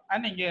கொடுத்துக்கலாம்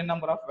அண்ட் இங்கே n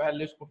நம்பர் ஆஃப்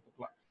வேல்யூஸ்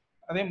கொடுத்துக்கலாம்.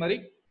 அதே மாதிரி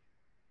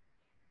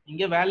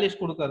இங்கே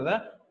வேல்யூஸ் கொடுக்கறத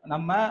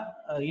நம்ம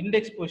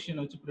இண்டெக்ஸ்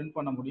பொசிஷன் வச்சு பிரிண்ட்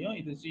பண்ண முடியும்.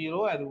 இது 0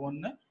 அது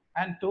 1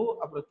 அண்ட் 2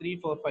 அப்புறம் 3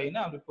 4 5ன்னு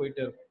அப்படி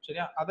போயிட்டே இருக்கும்.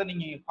 சரியா? அதை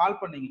நீங்க கால்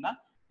பண்ணீங்கன்னா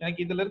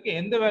எனக்கு இதுல இருக்க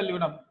எந்த வேல்யூ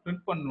நான்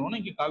பிரிண்ட் பண்ணணும்னு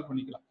இங்கே கால்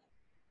பண்ணிக்கலாம்.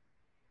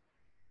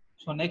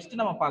 ஸோ நெக்ஸ்ட்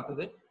நம்ம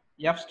பார்த்தது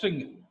எஃப்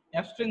ஸ்ட்ரிங்.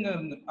 எஃப் ஸ்ட்ரிங்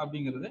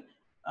அப்படிங்கிறது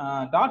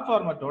டாட்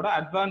ஃபார்மேட்டோட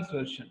அட்வான்ஸ்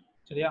வெர்ஷன்.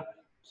 சரியா?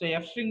 ஸோ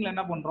எஃப் ஸ்ட்ரிங்ல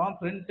என்ன பண்றோம்,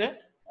 பிரிண்ட்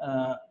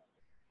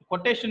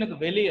கொட்டேஷனுக்கு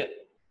வெளியே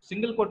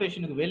சிங்கிள்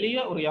கொட்டேஷனுக்கு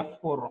வெளியே ஒரு எஃப்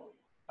போடுறோம்.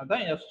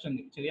 அதுதான் எஃப் ஸ்ட்ரிங்.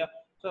 சரியா?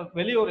 ஸோ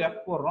வெளியே ஒரு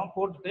எஃப் போடுறோம்.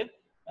 போட்டுட்டு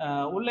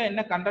உள்ள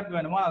என்ன கண்டென்ட்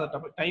வேணுமோ அதை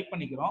டைப்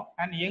பண்ணிக்கிறோம்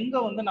அண்ட் எங்க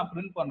வந்து நான்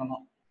பிரிண்ட்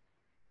பண்ணணும்,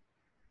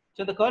 ஸோ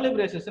இந்த கர்லி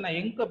பிரேசஸ் நான்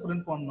எங்க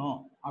பிரிண்ட் பண்ணணும்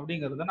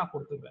அப்படிங்கிறத நான்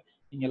கொடுத்துருவேன்.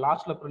 நீங்க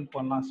லாஸ்ட்ல பிரிண்ட்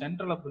பண்ணலாம்,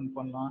 சென்டர்ல பிரிண்ட்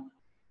பண்ணலாம்.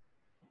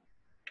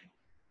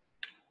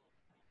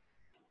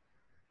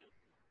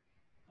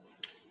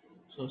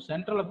 ஸோ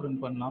சென்டர்ல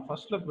பிரிண்ட் பண்ணலாம்,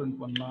 ஃபர்ஸ்ட்ல பிரிண்ட்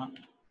பண்ணலாம்.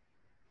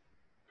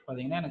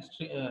 பார்த்தீங்கன்னா எனக்கு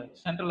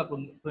சென்டர்ல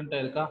பிரிண்ட்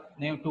ஆயிருக்கா,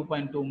 name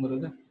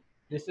 2.2ங்கிறது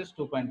this is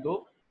 2.2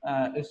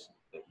 is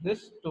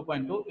this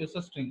 2.2 is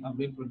a string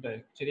அப்படின்னு பிரிண்ட்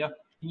ஆயிருக்கு. சரியா?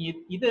 நீங்க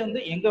இதை வந்து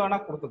எங்க வேணா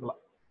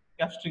கொடுத்துக்கலாம்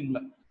எஃப் ஸ்ட்ரிங்ல.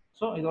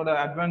 ஸோ இதோட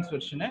advance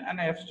version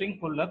and F string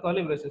குள்ள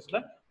கர்லி பிரேசஸ்ல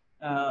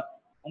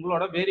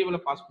உங்களோட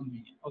வேரியபிளை பாஸ்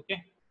பண்ணுவீங்க. ஓகே,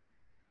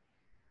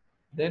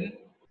 தென்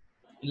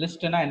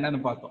லிஸ்ட்னா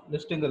என்னன்னு பார்த்தோம்.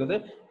 லிஸ்ட்டுங்கிறது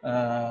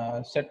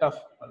செட்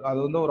ஆஃப், அது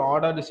வந்து ஒரு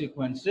ஆர்டர்டு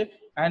சீக்வன்ஸ்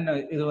அண்ட்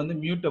இது வந்து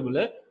மியூட்டபிள்.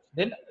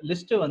 தென்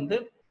லிஸ்ட் வந்து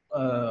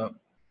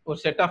ஒரு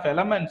செட் ஆஃப்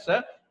எலமெண்ட்ஸை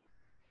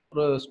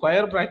ஒரு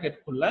ஸ்கொயர்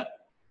பிராக்கெட்டுக்குள்ள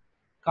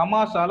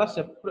கமாஸால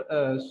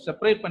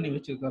செப்பரேட் பண்ணி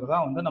வச்சிருக்கிறதா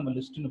வந்து நம்ம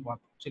லிஸ்ட்னு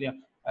பார்த்தோம். சரியா?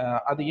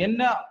 அது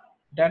என்ன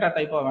டேட்டா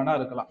டைப்பா வேணா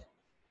இருக்கலாம்,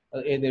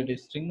 எது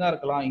ஸ்ட்ரிங்கா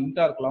இருக்கலாம்,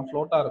 இன்டா இருக்கலாம்,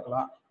 ஃப்ளோட்டா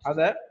இருக்கலாம்.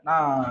 அதை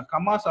நான்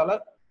கமாஸால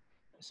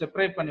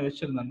செப்பரேட் பண்ணி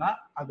வச்சிருந்தேன்னா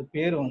அது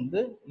பேர் வந்து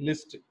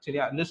லிஸ்ட்.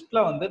 சரியா?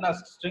 லிஸ்ட்ல வந்து நான்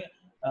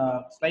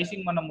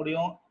ஸ்லைசிங் பண்ண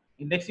முடியும்,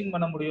 இண்டெக்ஸிங்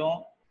பண்ண முடியும்,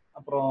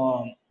 அப்புறம்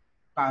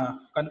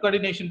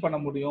கன்கார்டினேஷன் பண்ண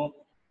முடியும்,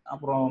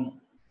 அப்புறம்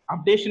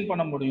அப்டேஷன்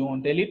பண்ண முடியும்,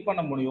 டெலீட்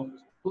பண்ண முடியும்,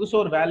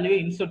 புதுசாக ஒரு வேல்யூவை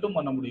இன்சர்ட்டும்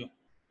பண்ண முடியும்.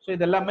 ஸோ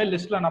இது எல்லாமே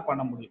லிஸ்ட்ல நான்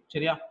பண்ண முடியும்.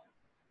 சரியா?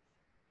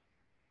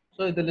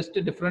 ஸோ இது லிஸ்ட்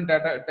டிஃப்ரெண்ட்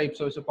டேட்டா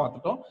டைப்ஸ் வச்சு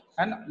பார்த்துட்டோம்.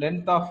 அண்ட்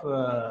லென்த் ஆஃப்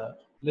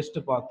லிஸ்ட்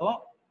பார்த்தோம்.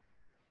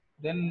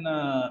 தென்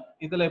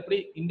இதில் எப்படி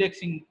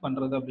இண்டெக்ஸிங்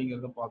பண்ணுறது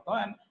அப்படிங்கிறத பார்த்தோம்.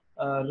 அண்ட்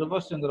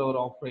ரிவர்ஸுங்கிற ஒரு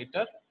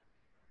ஆப்ரேட்டர்,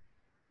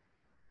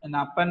 அண்ட்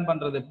அப்பெண்ட்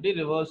பண்ணுறது எப்படி,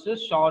 ரிவர்ஸு,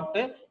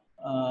 ஷார்ட்டு,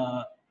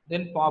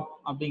 தென் பாப்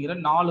அப்படிங்கிற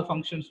 4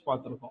 ஃபங்க்ஷன்ஸ்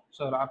பார்த்துருக்கோம்.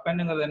 ஸோ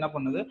அப்பெண்டுங்கிறது என்ன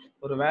பண்ணுது,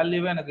 ஒரு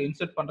வேல்யூவை எனக்கு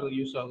இன்சர்ட் பண்ணுறதுக்கு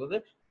யூஸ் ஆகுது.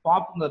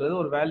 பாப்ங்கிறது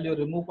ஒரு வேல்யூ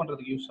ரிமூவ்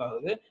பண்ணுறதுக்கு யூஸ்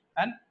ஆகுது.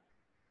 அண்ட்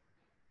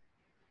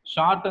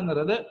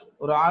ஷார்ட்டுங்கிறது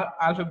ஒரு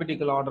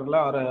ஆல்பபெட்டிக்கல் ஆர்டரில்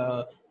ஒரு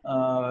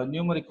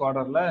நியூமரிக்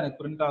ஆர்டரில் எனக்கு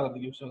பிரிண்ட்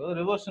ஆகிறதுக்கு யூஸ் ஆகுது.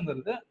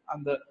 ரிவர்ஸுங்கிறது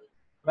அந்த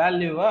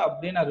வேல்யூவை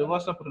அப்படியே நான்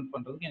ரிவர்ஸாக பிரிண்ட்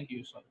பண்ணுறதுக்கு எனக்கு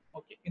யூஸ் ஆகுது.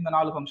 ஓகே, இந்த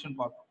 4 ஃபங்க்ஷன்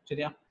பார்த்தோம்.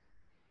 சரியா?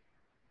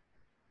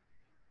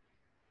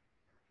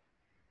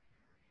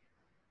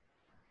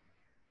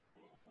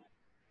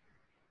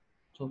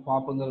 ஸோ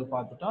பாப்புங்கிறது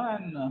பார்த்துட்டோம்,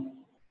 அண்ட்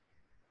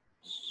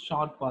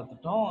ஷார்ட்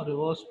பார்த்துட்டோம்,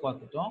 ரிவர்ஸ்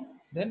பார்த்துட்டோம்.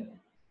 தென்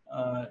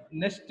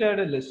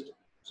நெஸ்டட் லிஸ்ட்.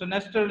 ஸோ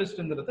நெஸ்டட்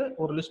லிஸ்ட்டுங்கிறது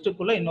ஒரு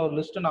லிஸ்ட்டுக்குள்ளே இன்னொரு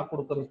லிஸ்ட்டு நான்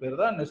கொடுக்கறது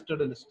பேர் தான்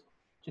நெஸ்டட் லிஸ்ட்.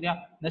 சரியா?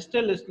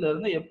 நெஸ்டட் லிஸ்ட்ல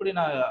இருந்து எப்படி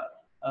நான்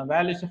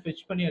வேல்யூஸை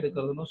ஃபிச் பண்ணி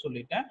எடுக்கிறதுன்னு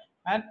சொல்லிட்டேன்.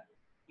 அண்ட்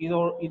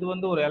இது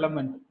வந்து ஒரு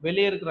எலமெண்ட்,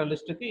 வெளியே இருக்கிற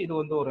லிஸ்ட்டுக்கு இது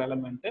வந்து ஒரு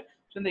எலமெண்ட்.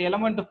 ஸோ இந்த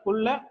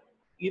எலமெண்ட்டுக்குள்ள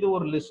இது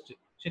ஒரு லிஸ்ட்.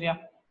 சரியா?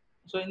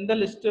 ஸோ இந்த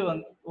லிஸ்ட்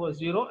வந்து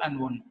 0 and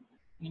 1.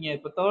 நீங்கள்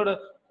இப்போ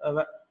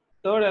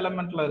தேர்ட்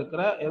எலமெண்ட்ல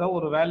இருக்கிற ஏதோ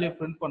ஒரு வேல்யூ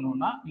பிரிண்ட்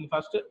பண்ணணும்னா நீங்கள்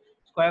ஃபர்ஸ்ட்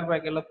ஸ்கொயர்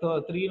ப்ராக்கெட்ல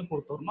 3ன்னு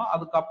கொடுத்துடணும்.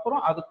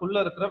 அதுக்கப்புறம் அதுக்குள்ள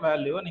இருக்கிற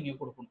வேல்யூவை நீங்கள்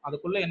கொடுக்கணும்.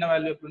 அதுக்குள்ள என்ன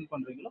வேல்யூ பிரிண்ட்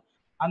பண்றீங்களோ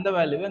அந்த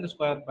வேல்யூவை இந்த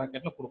ஸ்கொயர்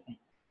ப்ராக்கெட்ல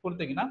கொடுக்கணும்.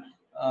 கொடுத்தீங்கன்னா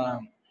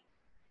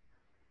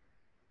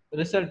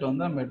ரிசல்ட்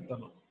வந்து நம்ம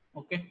எடுத்துடலாம்.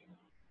 ஓகே,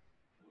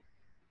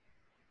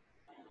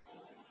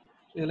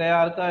 இதுல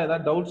யாருக்கா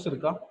ஏதாவது டவுட்ஸ்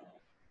இருக்கா?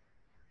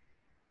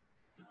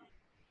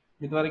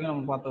 இது வரைக்கும்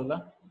நம்ம பார்த்ததுல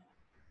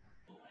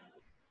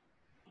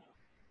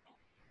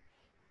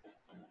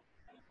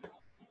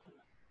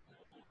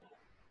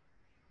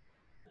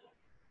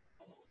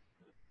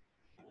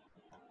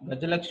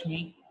Gajalakshmi,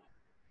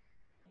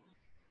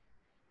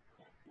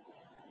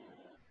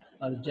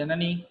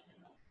 Janani.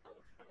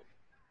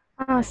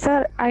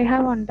 Sir, I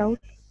have one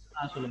doubt.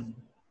 சொல்லுங்க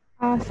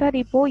சார்,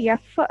 இப்போ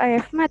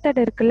எஃப் மெத்தட்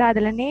இருக்குல்ல,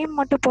 அதுல நேம்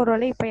மட்டும்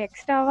போடுறோம்ல, இப்போ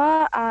எக்ஸ்ட்ராவா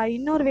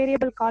இன்னொரு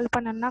வேரியபிள் கால்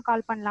பண்ணணும்னா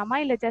கால் பண்ணலாமா,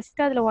 இல்ல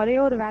ஜஸ்ட் அதுல ஒரே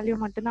ஒரு வேல்யூ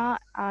மட்டும் தான்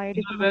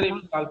எடுக்க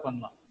வேரியபிள் கால்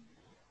பண்ணலாம்?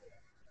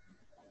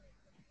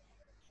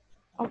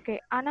 ஓகே,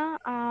 ஆனா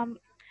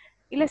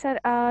இல்ல sir,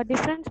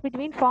 difference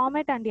between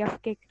format and F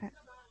கேக்குறேன்.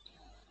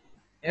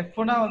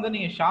 எஃப்னா வந்து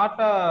நீங்க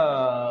ஷார்ட்டா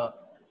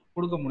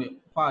கொடுக்க முடியும்.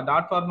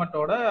 டாட்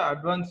ஃபார்மேட்டோட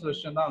அட்வான்ஸ்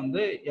வெர்ஷன் தான்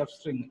வந்து எஃப்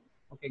ஸ்ட்ரிங்.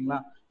 ஓகேங்களா?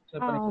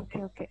 Okay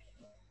okay.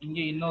 இங்க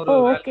இன்னொரு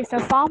ஓகே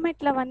சார்,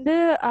 ஃபார்மேட்ல வந்து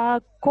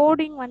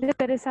கோடிங் வந்து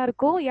பெருசா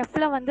இருக்கும்,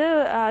 எஃப்ல வந்து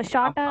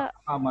ஷார்ட்டா.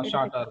 ஆமா,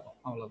 ஷார்ட்டா இருக்கும்.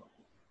 அவ்வளவுதான்.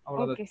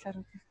 Okay sir.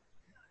 ஓகே.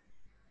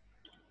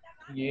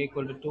 a =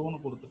 2ன்னு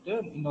கொடுத்துட்டு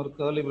இன்னொரு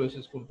கர்லி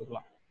பிரேசஸ்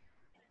கொடுத்துக்கலாம்.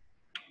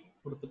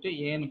 கொடுத்துட்டு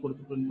ஏன்னு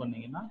கொடுத்து பிரிண்ட்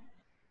பண்ணீங்கன்னா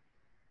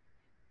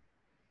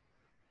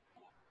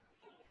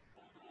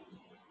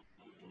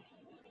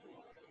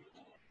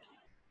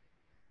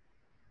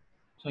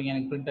ஸோ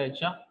எனக்கு பிரிண்ட்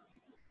ஆயிடுச்சா?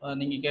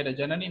 நீங்க கேட்ட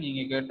ஜனனி,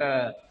 நீங்க கேட்ட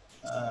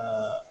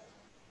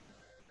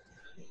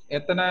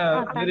எத்தனை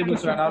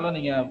வேரியபிள்ஸ் வேணாலும்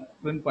நீங்க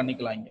பிரிண்ட்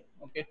பண்ணிக்கலாம் இங்க.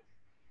 Okay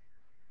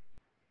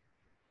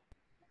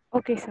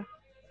okay sir,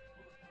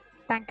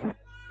 thank you.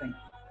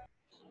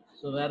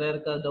 So வேற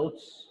இருக்கா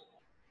டவுட்ஸ்?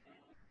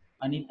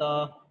 அனிதா,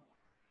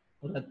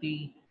 ரதி,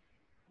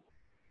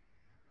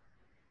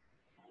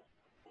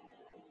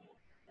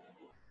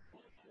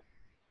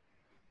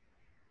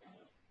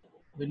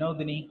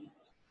 வினோதினி?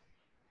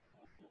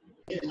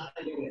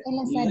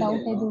 இல்ல சார்,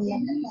 டவுட் எதுவும்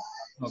இல்ல.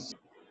 ஓகே,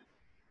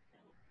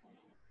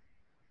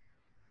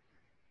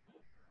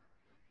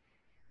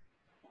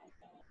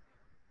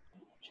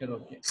 சரி.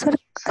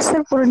 ஓகே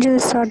சார்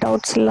புரிஞ்சது சார்,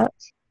 டவுட்ஸ் இல்ல.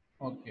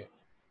 Okay,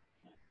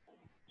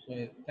 so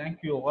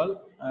thank you all.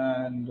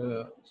 And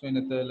so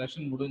இந்த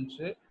லெசன்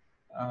முடிஞ்சு.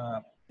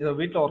 இதை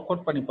வீட்டில் ஒர்க்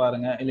அவுட் பண்ணி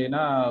பாருங்க.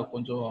 இல்லைன்னா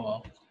கொஞ்சம்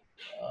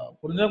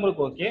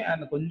புரிஞ்சவங்களுக்கு ஓகே,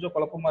 அண்ட் கொஞ்சம்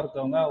குழப்பமா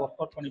இருக்கவங்க ஒர்க்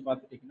அவுட் பண்ணி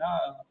பார்த்துட்டிங்கன்னா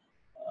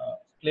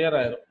கிளியர்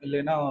ஆயிரும்.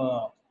 இல்லைன்னா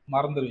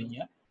மறந்துடுவீங்க.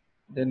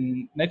 தென்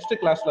நெக்ஸ்ட்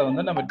கிளாஸ்ல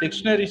வந்து நம்ம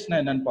டிக்ஷனரிஸ்னா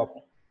என்னன்னு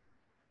பார்ப்போம்.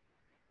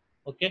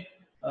 ஓகே,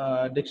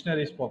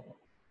 டிக்ஷனரிஸ் பார்ப்போம்.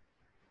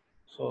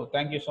 So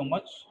thank you so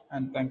much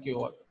and thank you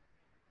all.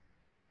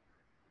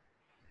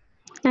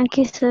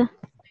 Thank you sir.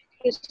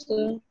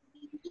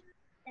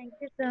 Thank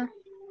you, sir.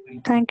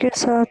 Thank you,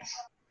 sir.